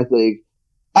the Atlantic League,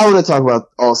 I want to talk about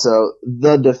also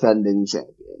the defending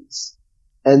champions.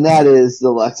 And that is the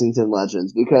Lexington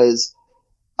Legends, because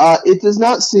it does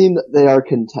not seem that they are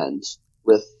content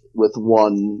with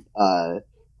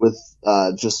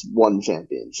just one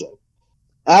championship.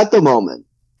 At the moment,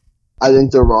 I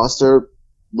think their roster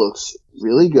looks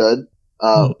really good,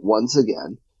 once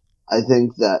again. I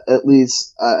think that at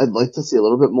least I'd like to see a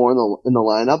little bit more in the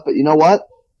lineup. But you know what?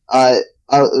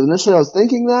 Initially I was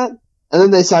thinking that, and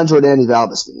then they signed Jordany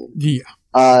Valbestein.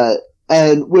 Yeah.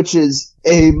 And which is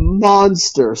a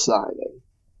monster signing.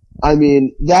 I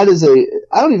mean, I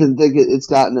don't even think it's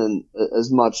gotten as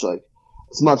much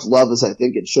love as I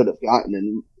think it should have gotten.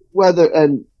 And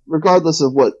regardless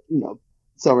of what,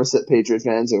 Somerset Patriots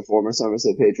fans or former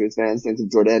Somerset Patriots fans think of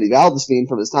Jordani Valdespin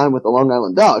from his time with the Long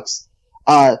Island Ducks,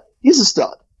 he's a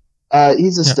stud.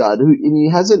 He's a stud, and he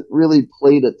hasn't really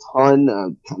played a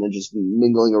ton, kind of just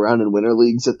mingling around in winter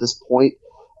leagues at this point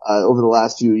over the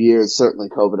last few years. Certainly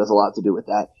COVID has a lot to do with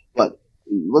that. But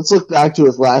let's look back to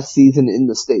his last season in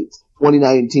the States,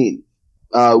 2019,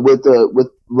 with the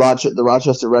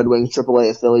Rochester Red Wings AAA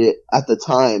affiliate at the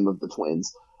time of the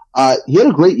Twins. He had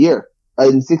a great year.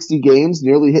 In 60 games,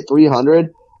 nearly hit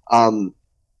 300.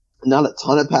 Not a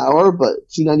ton of power, but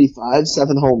 295,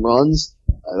 7 home runs,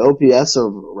 an OPS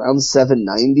of around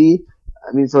 790.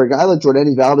 I mean, for a guy like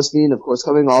Jordani Valdespin, of course,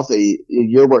 coming off a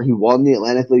year where he won the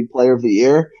Atlantic League Player of the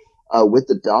Year with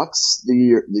the Ducks the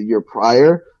year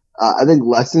prior, I think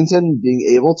Lexington being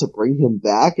able to bring him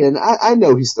back, and I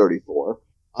know he's 34,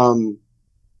 and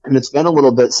it's been a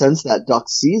little bit since that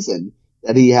Ducks season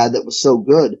that he had that was so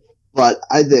good. But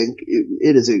I think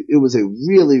it was a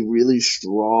really, really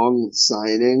strong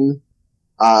signing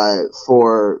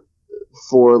for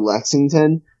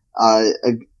Lexington.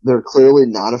 They're clearly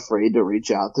not afraid to reach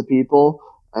out to people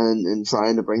and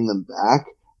trying to bring them back.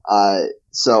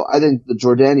 So I think the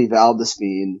Jordani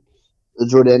Valdespin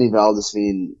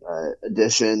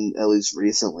addition, at least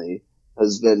recently,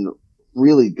 has been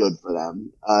really good for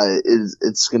them.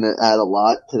 It's going to add a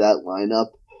lot to that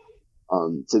lineup.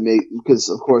 Because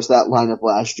of course that lineup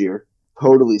last year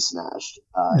totally smashed.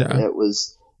 It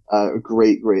was a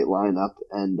great lineup,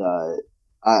 and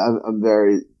I'm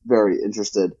very, very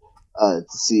interested to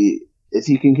see if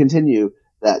he can continue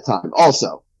that time.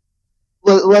 Also,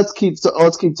 let's keep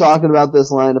talking about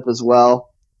this lineup as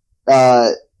well.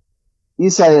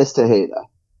 Isaias Tejeda.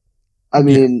 I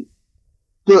mean,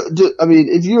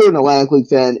 if you're an Atlantic League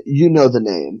fan, you know the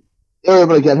name. They were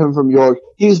able to get him from York.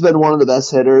 He's been one of the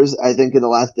best hitters, I think, in the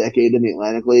last decade in the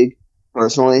Atlantic League.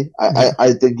 Personally,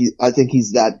 I think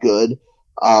he's that good.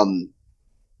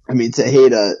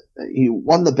 Tejeda, he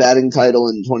won the batting title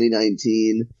in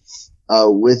 2019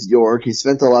 with York. He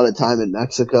spent a lot of time in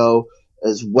Mexico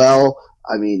as well.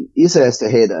 I mean, Isaias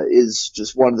Tejeda is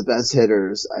just one of the best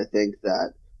hitters. I think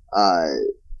that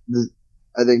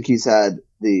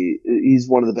he's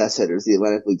one of the best hitters the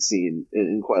Atlantic League seen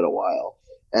in quite a while.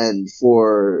 And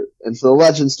for the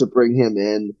Legends to bring him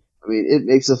in, I mean, it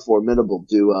makes a formidable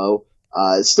duo.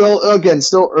 Still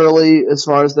early as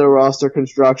far as their roster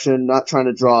construction. Not trying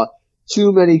to draw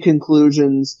too many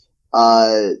conclusions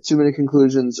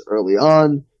early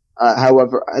on.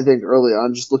 However, I think early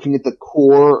on, just looking at the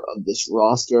core of this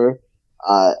roster,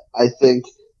 I think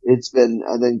it's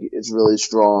really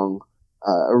strong,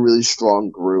 a really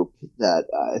strong group that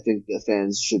I think the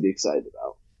fans should be excited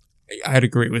about. I'd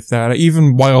agree with that.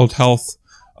 Even Wild Health,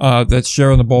 that's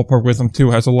sharing the ballpark with them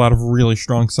too, has a lot of really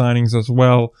strong signings as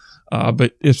well.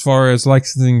 But as far as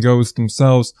Lexington goes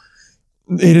themselves,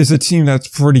 it is a team that's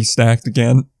pretty stacked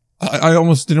again. I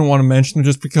almost didn't want to mention them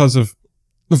just because of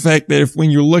the fact that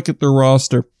when you look at the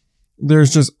roster,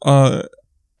 there's just a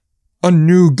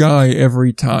new guy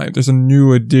every time. There's a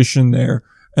new addition there,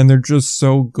 and they're just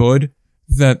so good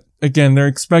that, again, they're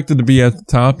expected to be at the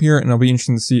top here, and it'll be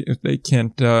interesting to see if they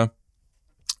can't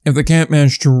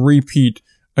manage to repeat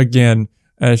again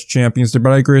as champions there.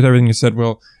 But I agree with everything you said,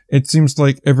 Will. It seems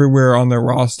like everywhere on their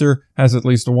roster has at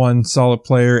least one solid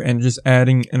player, and just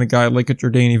adding in a guy like a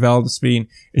Jordani Valdespin,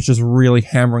 it's just really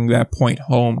hammering that point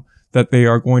home that they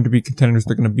are going to be contenders.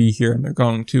 They're going to be here, and they're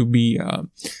going to be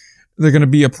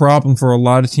a problem for a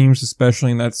lot of teams,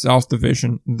 especially in that South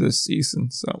Division this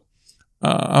season. So,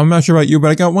 I'm not sure about you,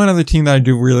 but I got one other team that I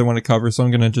do really want to cover, so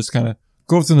I'm going to just kind of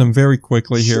go through them very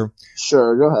quickly here.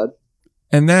 Sure, go ahead.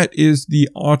 And that is the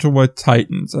Ottawa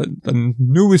Titans, the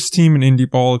newest team in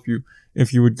Indie Ball,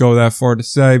 if you would go that far to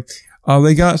say.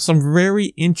 They got some very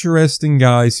interesting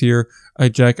guys here.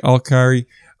 Jack Alcar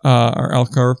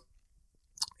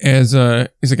is a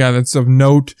guy that's of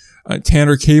note.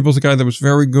 Tanner Cable's a guy that was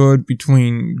very good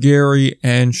between Gary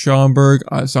and Schaumburg,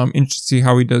 so I'm interested to see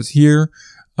how he does here.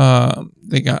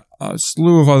 They got a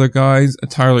slew of other guys.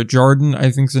 Tyler Jardin,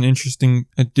 I think, is an interesting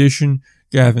addition.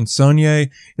 Gavin Sonier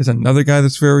is another guy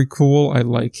that's very cool. I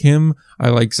like him. I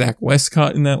like Zach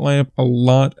Westcott in that lineup a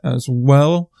lot as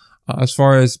well. As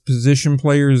far as position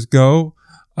players go,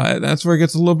 that's where it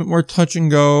gets a little bit more touch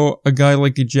and go. A guy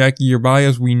like Jackie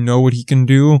Urbaez, we know what he can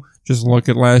do. Just look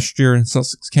at last year in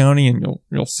Sussex County and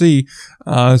you'll see.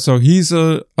 So he's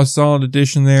a solid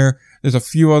addition there. There's a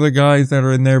few other guys that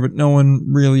are in there, but no one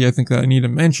really, I think, that I need to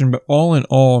mention. But all in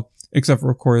all, except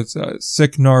for, of course,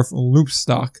 Sicknarf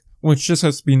Loopstock, which just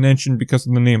has to be mentioned because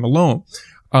of the name alone.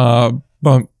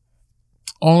 But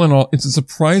all in all, it's a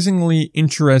surprisingly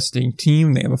interesting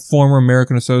team. They have a former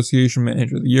American Association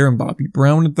Manager of the Year and Bobby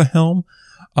Brown at the helm.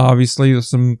 Obviously, there's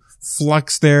some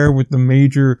flux there with the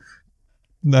major,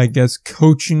 I guess,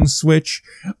 coaching switch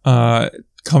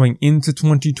coming into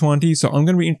 2020. So I'm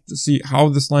going to be interested to see how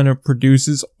this lineup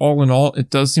produces. All in all, it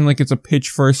does seem like it's a pitch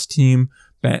first team,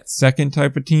 bat second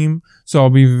type of team. So I'll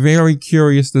be very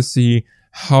curious to see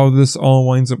how this all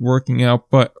winds up working out.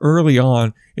 But early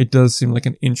on, it does seem like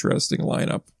an interesting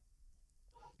lineup.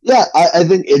 Yeah, I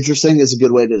think interesting is a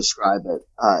good way to describe it,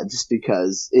 just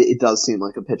because it does seem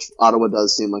like Ottawa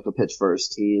does seem like a pitch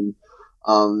first team.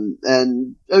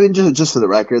 And I mean, just for the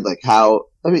record,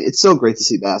 it's so great to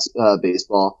see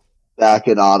baseball back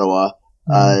in Ottawa.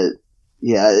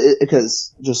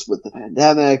 Because just with the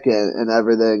pandemic and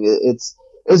everything, it's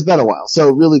been a while.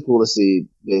 So really cool to see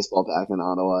baseball back in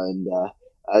Ottawa. And,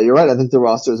 you're right. I think the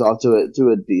roster is off to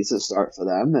a decent start for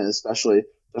them, and especially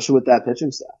with that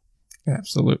pitching staff.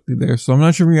 Absolutely there. So I'm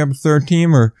not sure if you have a third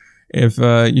team or if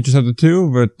you just have the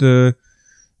two, but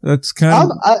that's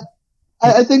kind of.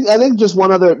 I think just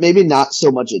one other, maybe not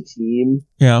so much a team,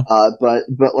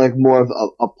 but like more of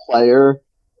a player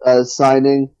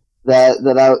signing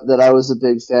that I was a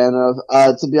big fan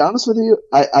of. To be honest with you,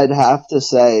 I'd have to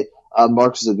say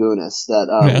Mark Zagunis that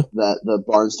the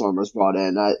Barnstormers brought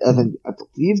in. I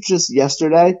believe just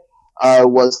yesterday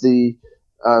was the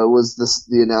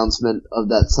announcement of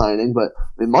that signing. But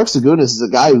I mean, Mark Zagunis is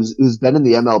a guy who's been in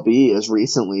the MLB as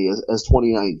recently as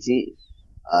 2019.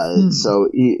 So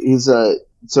he's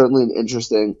certainly an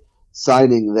interesting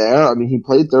signing there. I mean, he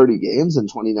played 30 games in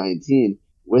 2019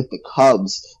 with the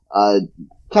Cubs.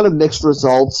 Kind of mixed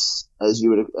results as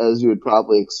you would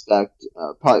probably expect.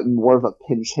 Probably more of a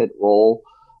pinch hit role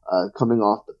coming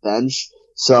off the bench.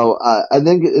 So I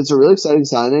think it's a really exciting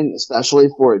signing, especially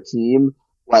for a team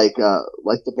like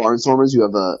the Barnstormers. You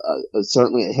have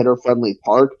certainly a hitter friendly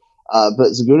park,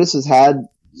 but Zagunis has had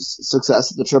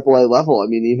success at the AAA level. I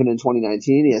mean, even in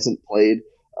 2019, he hasn't played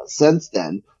since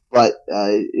then. But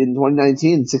in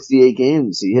 2019, 68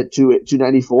 games, he hit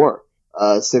 294,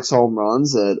 6 home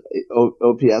runs at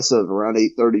OPS of around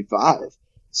 835.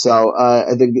 So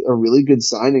I think a really good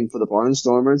signing for the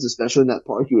Barnstormers, especially in that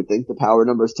park. You would think the power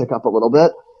numbers tick up a little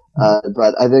bit,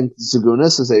 but I think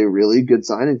Zagunis is a really good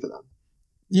signing for them.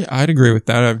 Yeah, I'd agree with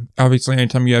that. Obviously,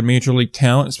 anytime you have major league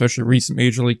talent, especially recent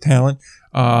major league talent,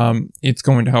 it's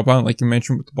going to help out. Like you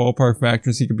mentioned with the ballpark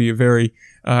factors, he could be a very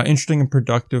interesting and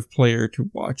productive player to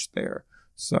watch there.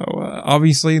 So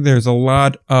obviously, there's a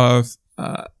lot of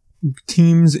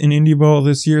teams in Indie Ball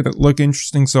this year that look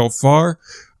interesting so far.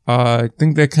 I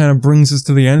think that kind of brings us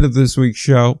to the end of this week's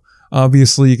show.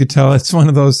 Obviously, you could tell it's one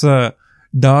of those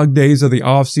dog days of the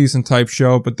off-season type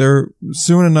show, but there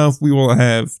soon enough we will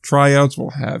have tryouts,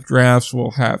 we'll have drafts,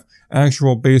 we'll have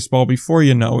actual baseball before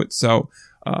you know it. So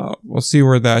we'll see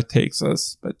where that takes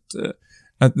us. But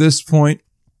at this point,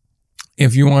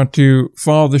 if you want to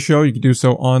follow the show, you can do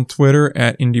so on Twitter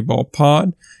at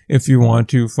IndieBallPod. If you want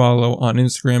to follow on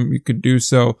Instagram, you could do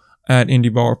so at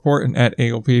IndieBallReport and at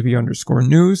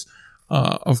AOPP_news.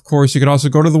 Of course, you could also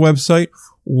go to the website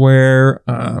where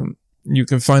you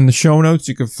can find the show notes.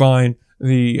 You can find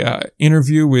the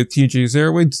interview with TJ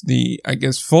Zerwitz, the,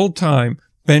 full-time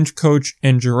bench coach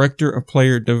and director of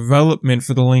player development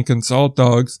for the Lincoln Salt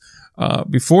Dogs,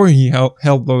 before he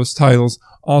held those titles,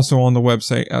 also on the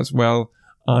website as well,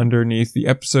 underneath the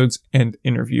episodes and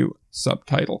interview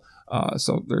subtitle.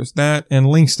 So there's that, and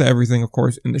links to everything, of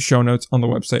course, in the show notes on the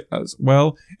website as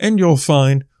well. And you'll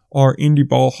find our Indie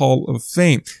Ball Hall of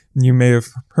Fame. You may have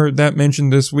heard that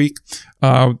mentioned this week.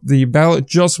 The ballot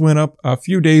just went up a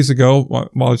few days ago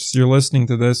while you're listening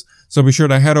to this. So be sure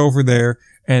to head over there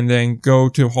and then go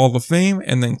to Hall of Fame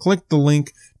and then click the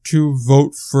link to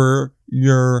vote for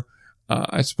your,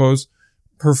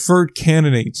 preferred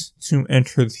candidates to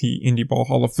enter the Indie Ball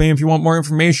Hall of Fame. If you want more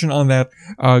information on that,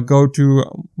 go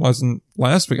to, wasn't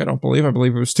last week, I believe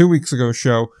it was 2 weeks ago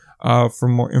show, for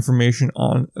more information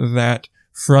on that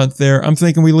front there. I'm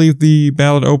thinking we leave the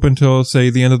ballot open till, say,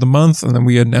 the end of the month, and then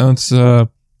we announce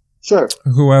sure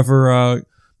whoever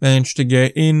managed to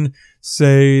get in,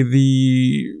 say,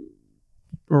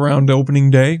 around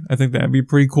opening day. I think that'd be a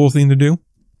pretty cool thing to do.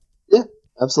 Yeah,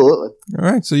 absolutely. All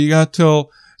right, so you got till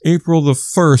April the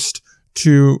 1st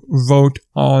to vote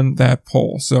on that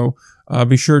poll. So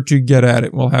be sure to get at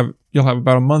it. You'll have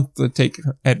about a month to take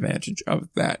advantage of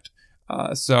that.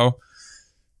 So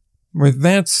with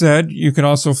that said, you can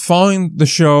also find the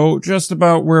show just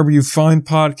about wherever you find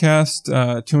podcasts,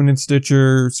 TuneIn,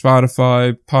 Stitcher,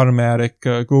 Spotify, Podomatic,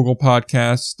 Google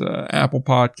Podcast, Apple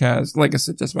Podcast. Like I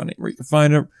said, just about anywhere you can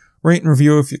find it. Rate and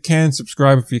review if you can.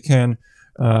 Subscribe if you can.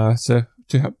 To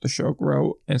to help the show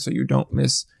grow and so you don't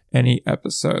miss any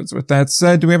episodes. With that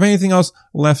said, do we have anything else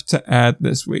left to add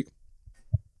this week?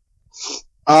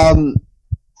 The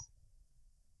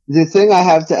thing I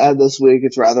have to add this week,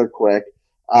 it's rather quick,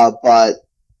 but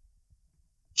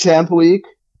Champ Week,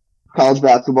 college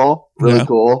basketball, really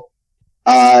cool.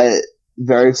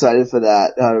 Very excited for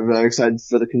that. Very excited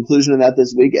for the conclusion of that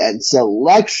this week. And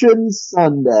Selection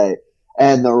Sunday.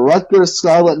 And the Rutgers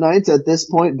Scarlet Knights, at this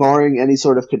point, barring any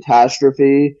sort of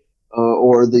catastrophe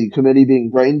or the committee being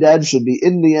brain dead, should be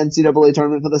in the NCAA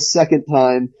tournament for the second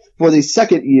time, for the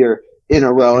second year in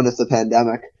a row. And if the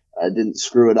pandemic didn't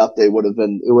screw it up, it would have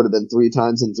been 3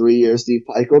 times in 3 years. Steve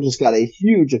Pikiell just got a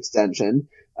huge extension,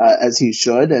 as he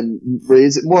should, and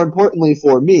more importantly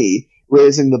for me,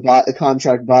 raising the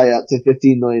contract buyout to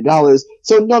 $15 million,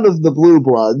 so none of the blue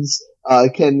bloods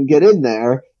can get in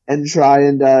there and try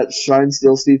and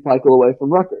steal Steve Pikiell away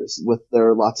from Rutgers with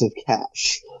their lots of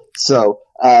cash. So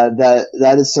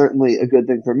that is certainly a good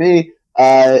thing for me,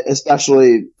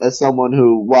 especially as someone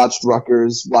who watched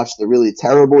the really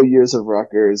terrible years of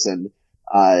Rutgers, and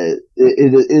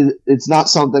it's not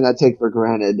something I take for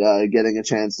granted, getting a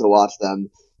chance to watch them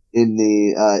in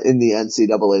the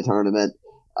NCAA tournament.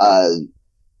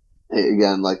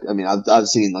 Again, I've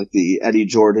seen the Eddie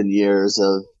Jordan years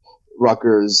of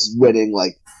Rutgers winning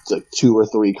 2 or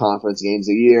 3 conference games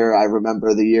a year. I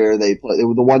remember the year they played. It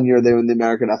was the one year they were in the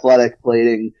American Athletic,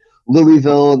 playing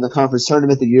Louisville in the conference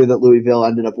tournament. The year that Louisville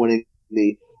ended up winning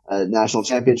the national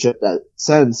championship, that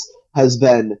since has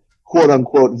been quote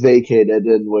unquote vacated,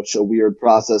 in which a weird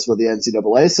process where the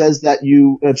NCAA says that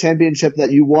a championship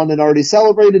that you won and already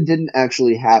celebrated didn't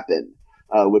actually happen,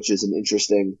 which is an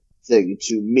interesting thing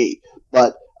to me.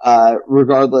 But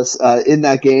regardless, in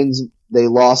that games they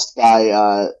lost by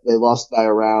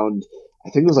around, I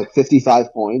think it was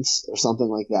 55 points or something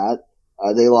like that.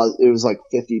 They lost, it was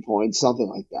 50 points, something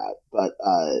like that. But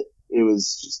it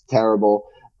was just terrible.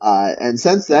 And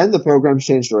since then, the program's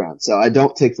changed around. So I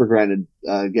don't take for granted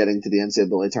getting to the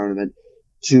NCAA tournament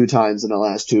 2 times in the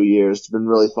last 2 years. It's been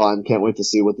really fun. Can't wait to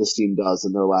see what this team does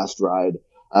in their last ride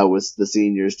with the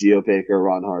seniors, Geo Baker,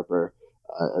 Ron Harper,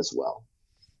 as well.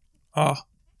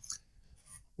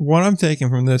 What I'm taking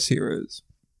from this here is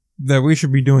that we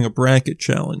should be doing a bracket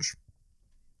challenge.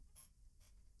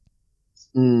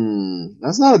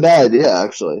 That's not a bad idea,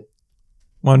 actually.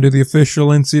 Want to do the official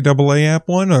NCAA app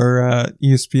one or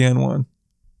ESPN one?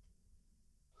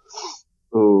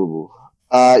 Ooh,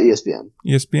 ESPN.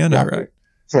 ESPN, all right.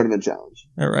 Tournament challenge.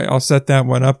 All right, I'll set that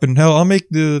one up, and hell, I'll make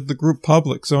the group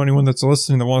public so anyone that's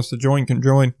listening that wants to join can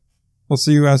join. We'll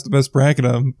see who has the best bracket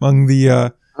among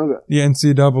the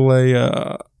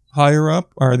NCAA higher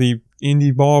up, or the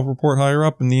Indie Ball Report higher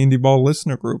up, and the Indie Ball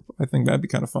listener group. I think that'd be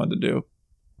kind of fun to do.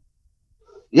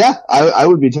 Yeah, I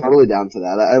would be totally down for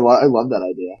that. I love that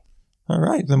idea. All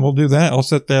right, then we'll do that. I'll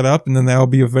set that up, and then that'll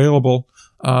be available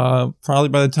probably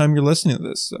by the time you're listening to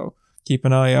this. So keep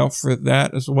an eye out for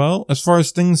that as well. As far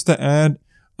as things to add,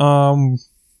 I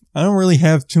don't really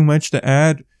have too much to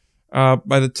add.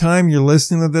 By the time you're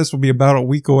listening to this, we'll be about a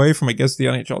week away from, I guess, the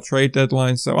NHL trade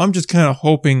deadline. So I'm just kind of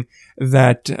hoping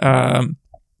that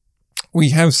we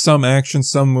have some action,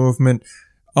 some movement.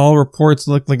 All reports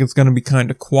look like it's going to be kind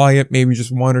of quiet, maybe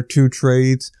just 1 or 2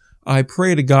 trades. I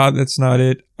pray to God that's not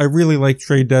it. I really like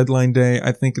trade deadline day.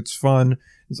 I think it's fun.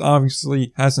 It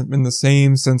obviously hasn't been the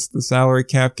same since the salary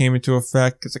cap came into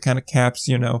effect, because it kind of caps,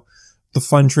 the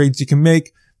fun trades you can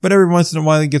make. But every once in a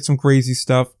while you get some crazy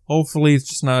stuff. Hopefully it's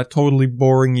just not a totally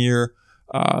boring year.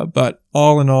 But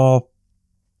all in all,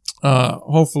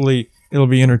 hopefully it'll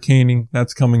be entertaining.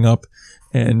 That's coming up.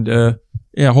 And,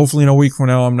 hopefully in a week from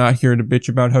now, I'm not here to bitch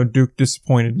about how Duke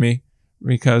disappointed me,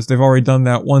 because they've already done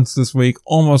that once this week,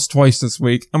 almost twice this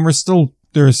week, and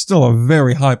there is still a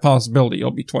very high possibility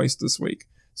it'll be twice this week.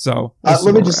 So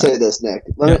let me just say this, Nick.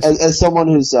 As someone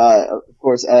who's, of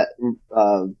course,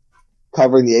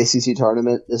 covering the ACC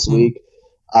tournament this week,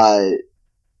 I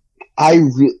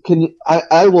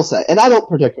will say, and I don't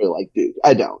particularly like Duke.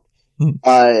 I don't.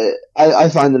 I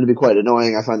find them to be quite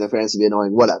annoying. I find their fans to be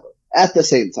annoying. Whatever. At the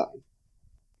same time,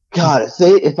 God,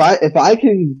 if I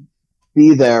can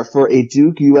be there for a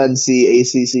Duke UNC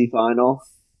ACC final,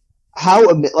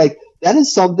 that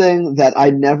is something that I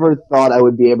never thought I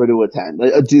would be able to attend,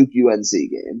 a Duke UNC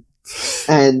game.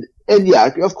 And yeah,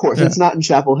 of course, it's not in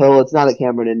Chapel Hill, it's not at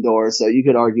Cameron Indoor, so you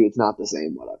could argue it's not the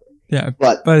same, whatever. Yeah,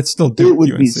 but it's still Duke It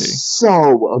would UNC. be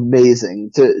so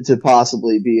amazing to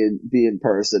possibly be in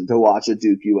person to watch a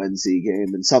Duke UNC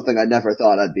game, and something I never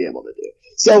thought I'd be able to do.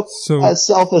 So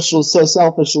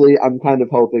selfishly, I'm kind of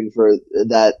hoping for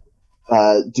that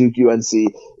Duke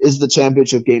UNC is the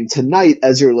championship game tonight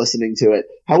as you're listening to it.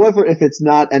 However, if it's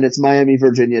not and it's Miami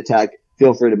Virginia Tech,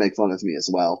 feel free to make fun of me as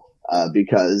well,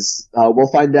 because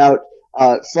we'll find out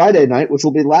Friday night, which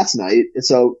will be last night.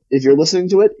 So if you're listening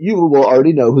to it, you will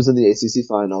already know who's in the ACC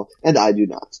final, and I do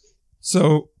not.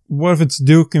 So what if it's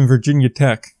Duke and Virginia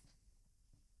Tech?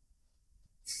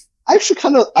 I actually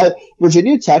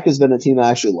Virginia Tech has been a team I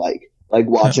actually like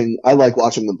watching. I like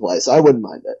watching them play, so I wouldn't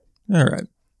mind it. All right,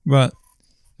 but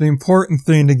the important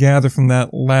thing to gather from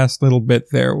that last little bit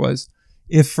there was,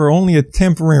 if for only a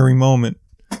temporary moment,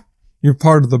 you're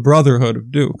part of the brotherhood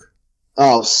of Duke.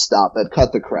 Oh, stop it!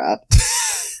 Cut the crap.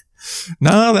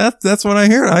 No, that's what I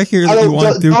hear. I hear that you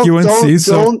want Duke UNC.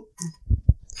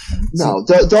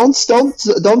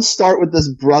 Don't start with this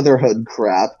brotherhood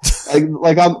crap.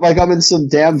 Like I'm in some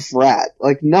damn frat.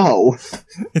 Like, no.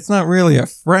 It's not really a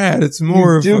frat. It's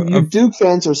more you Duke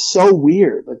fans are so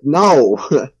weird. Like, no.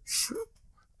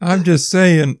 I'm just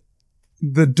saying,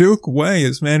 the Duke way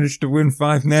has managed to win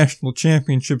 5 national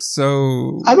championships.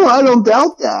 So I don't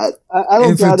doubt that. I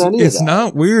don't doubt any of that. It's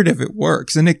not weird if it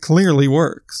works, and it clearly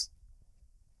works.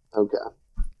 Okay.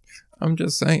 I'm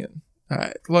just saying. All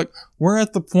right, look, we're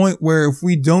at the point where if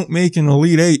we don't make an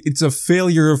Elite Eight, it's a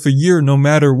failure of a year no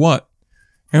matter what.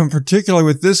 And particularly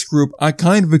with this group, I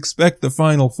kind of expect the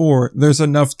Final Four. There's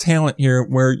enough talent here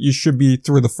where you should be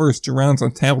through the first 2 rounds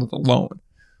on talent alone.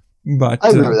 But I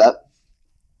agree with that.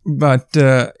 But,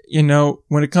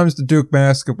 when it comes to Duke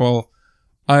basketball,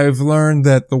 I've learned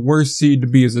that the worst seed to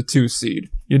be is a 2 seed.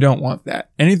 You don't want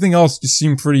that. Anything else just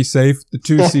seem pretty safe. The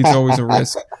 2 seed's always a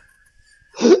risk.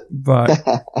 But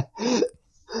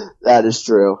that is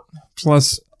true.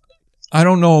 Plus, I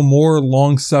don't know a more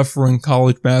long-suffering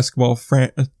college basketball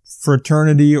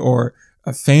fraternity or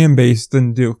a fan base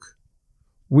than Duke.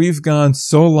 We've gone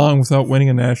so long without winning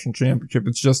a national championship.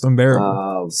 It's just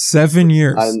unbearable. 7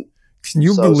 years. Can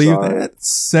you believe that?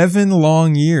 7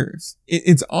 long years.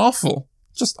 It's awful.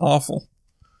 Just awful.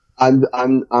 I'm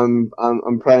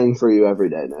praying for you every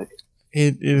day, Nick.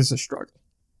 It is a struggle.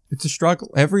 It's a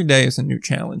struggle. Every day is a new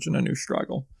challenge and a new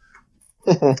struggle.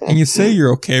 And you say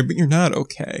you're okay, but you're not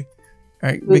okay.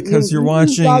 Right? Because you're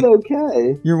watching. Not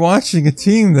okay. You're watching a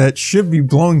team that should be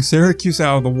blowing Syracuse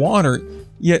out of the water.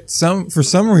 Yet for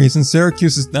some reason,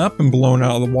 Syracuse has not been blown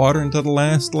out of the water until the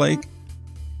last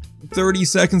 30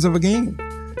 seconds of a game.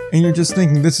 And you're just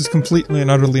thinking this is completely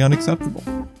and utterly unacceptable.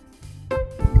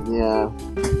 Yeah.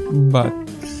 But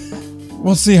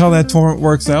we'll see how that tournament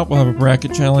works out. We'll have a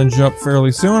bracket challenge up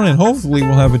fairly soon, and hopefully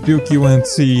we'll have a Duke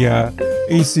UNC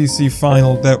ACC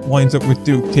final that winds up with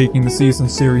Duke taking the season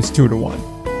series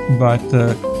 2-1. But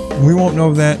we won't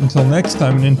know that until next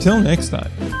time, and until next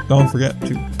time, don't forget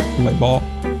to play ball.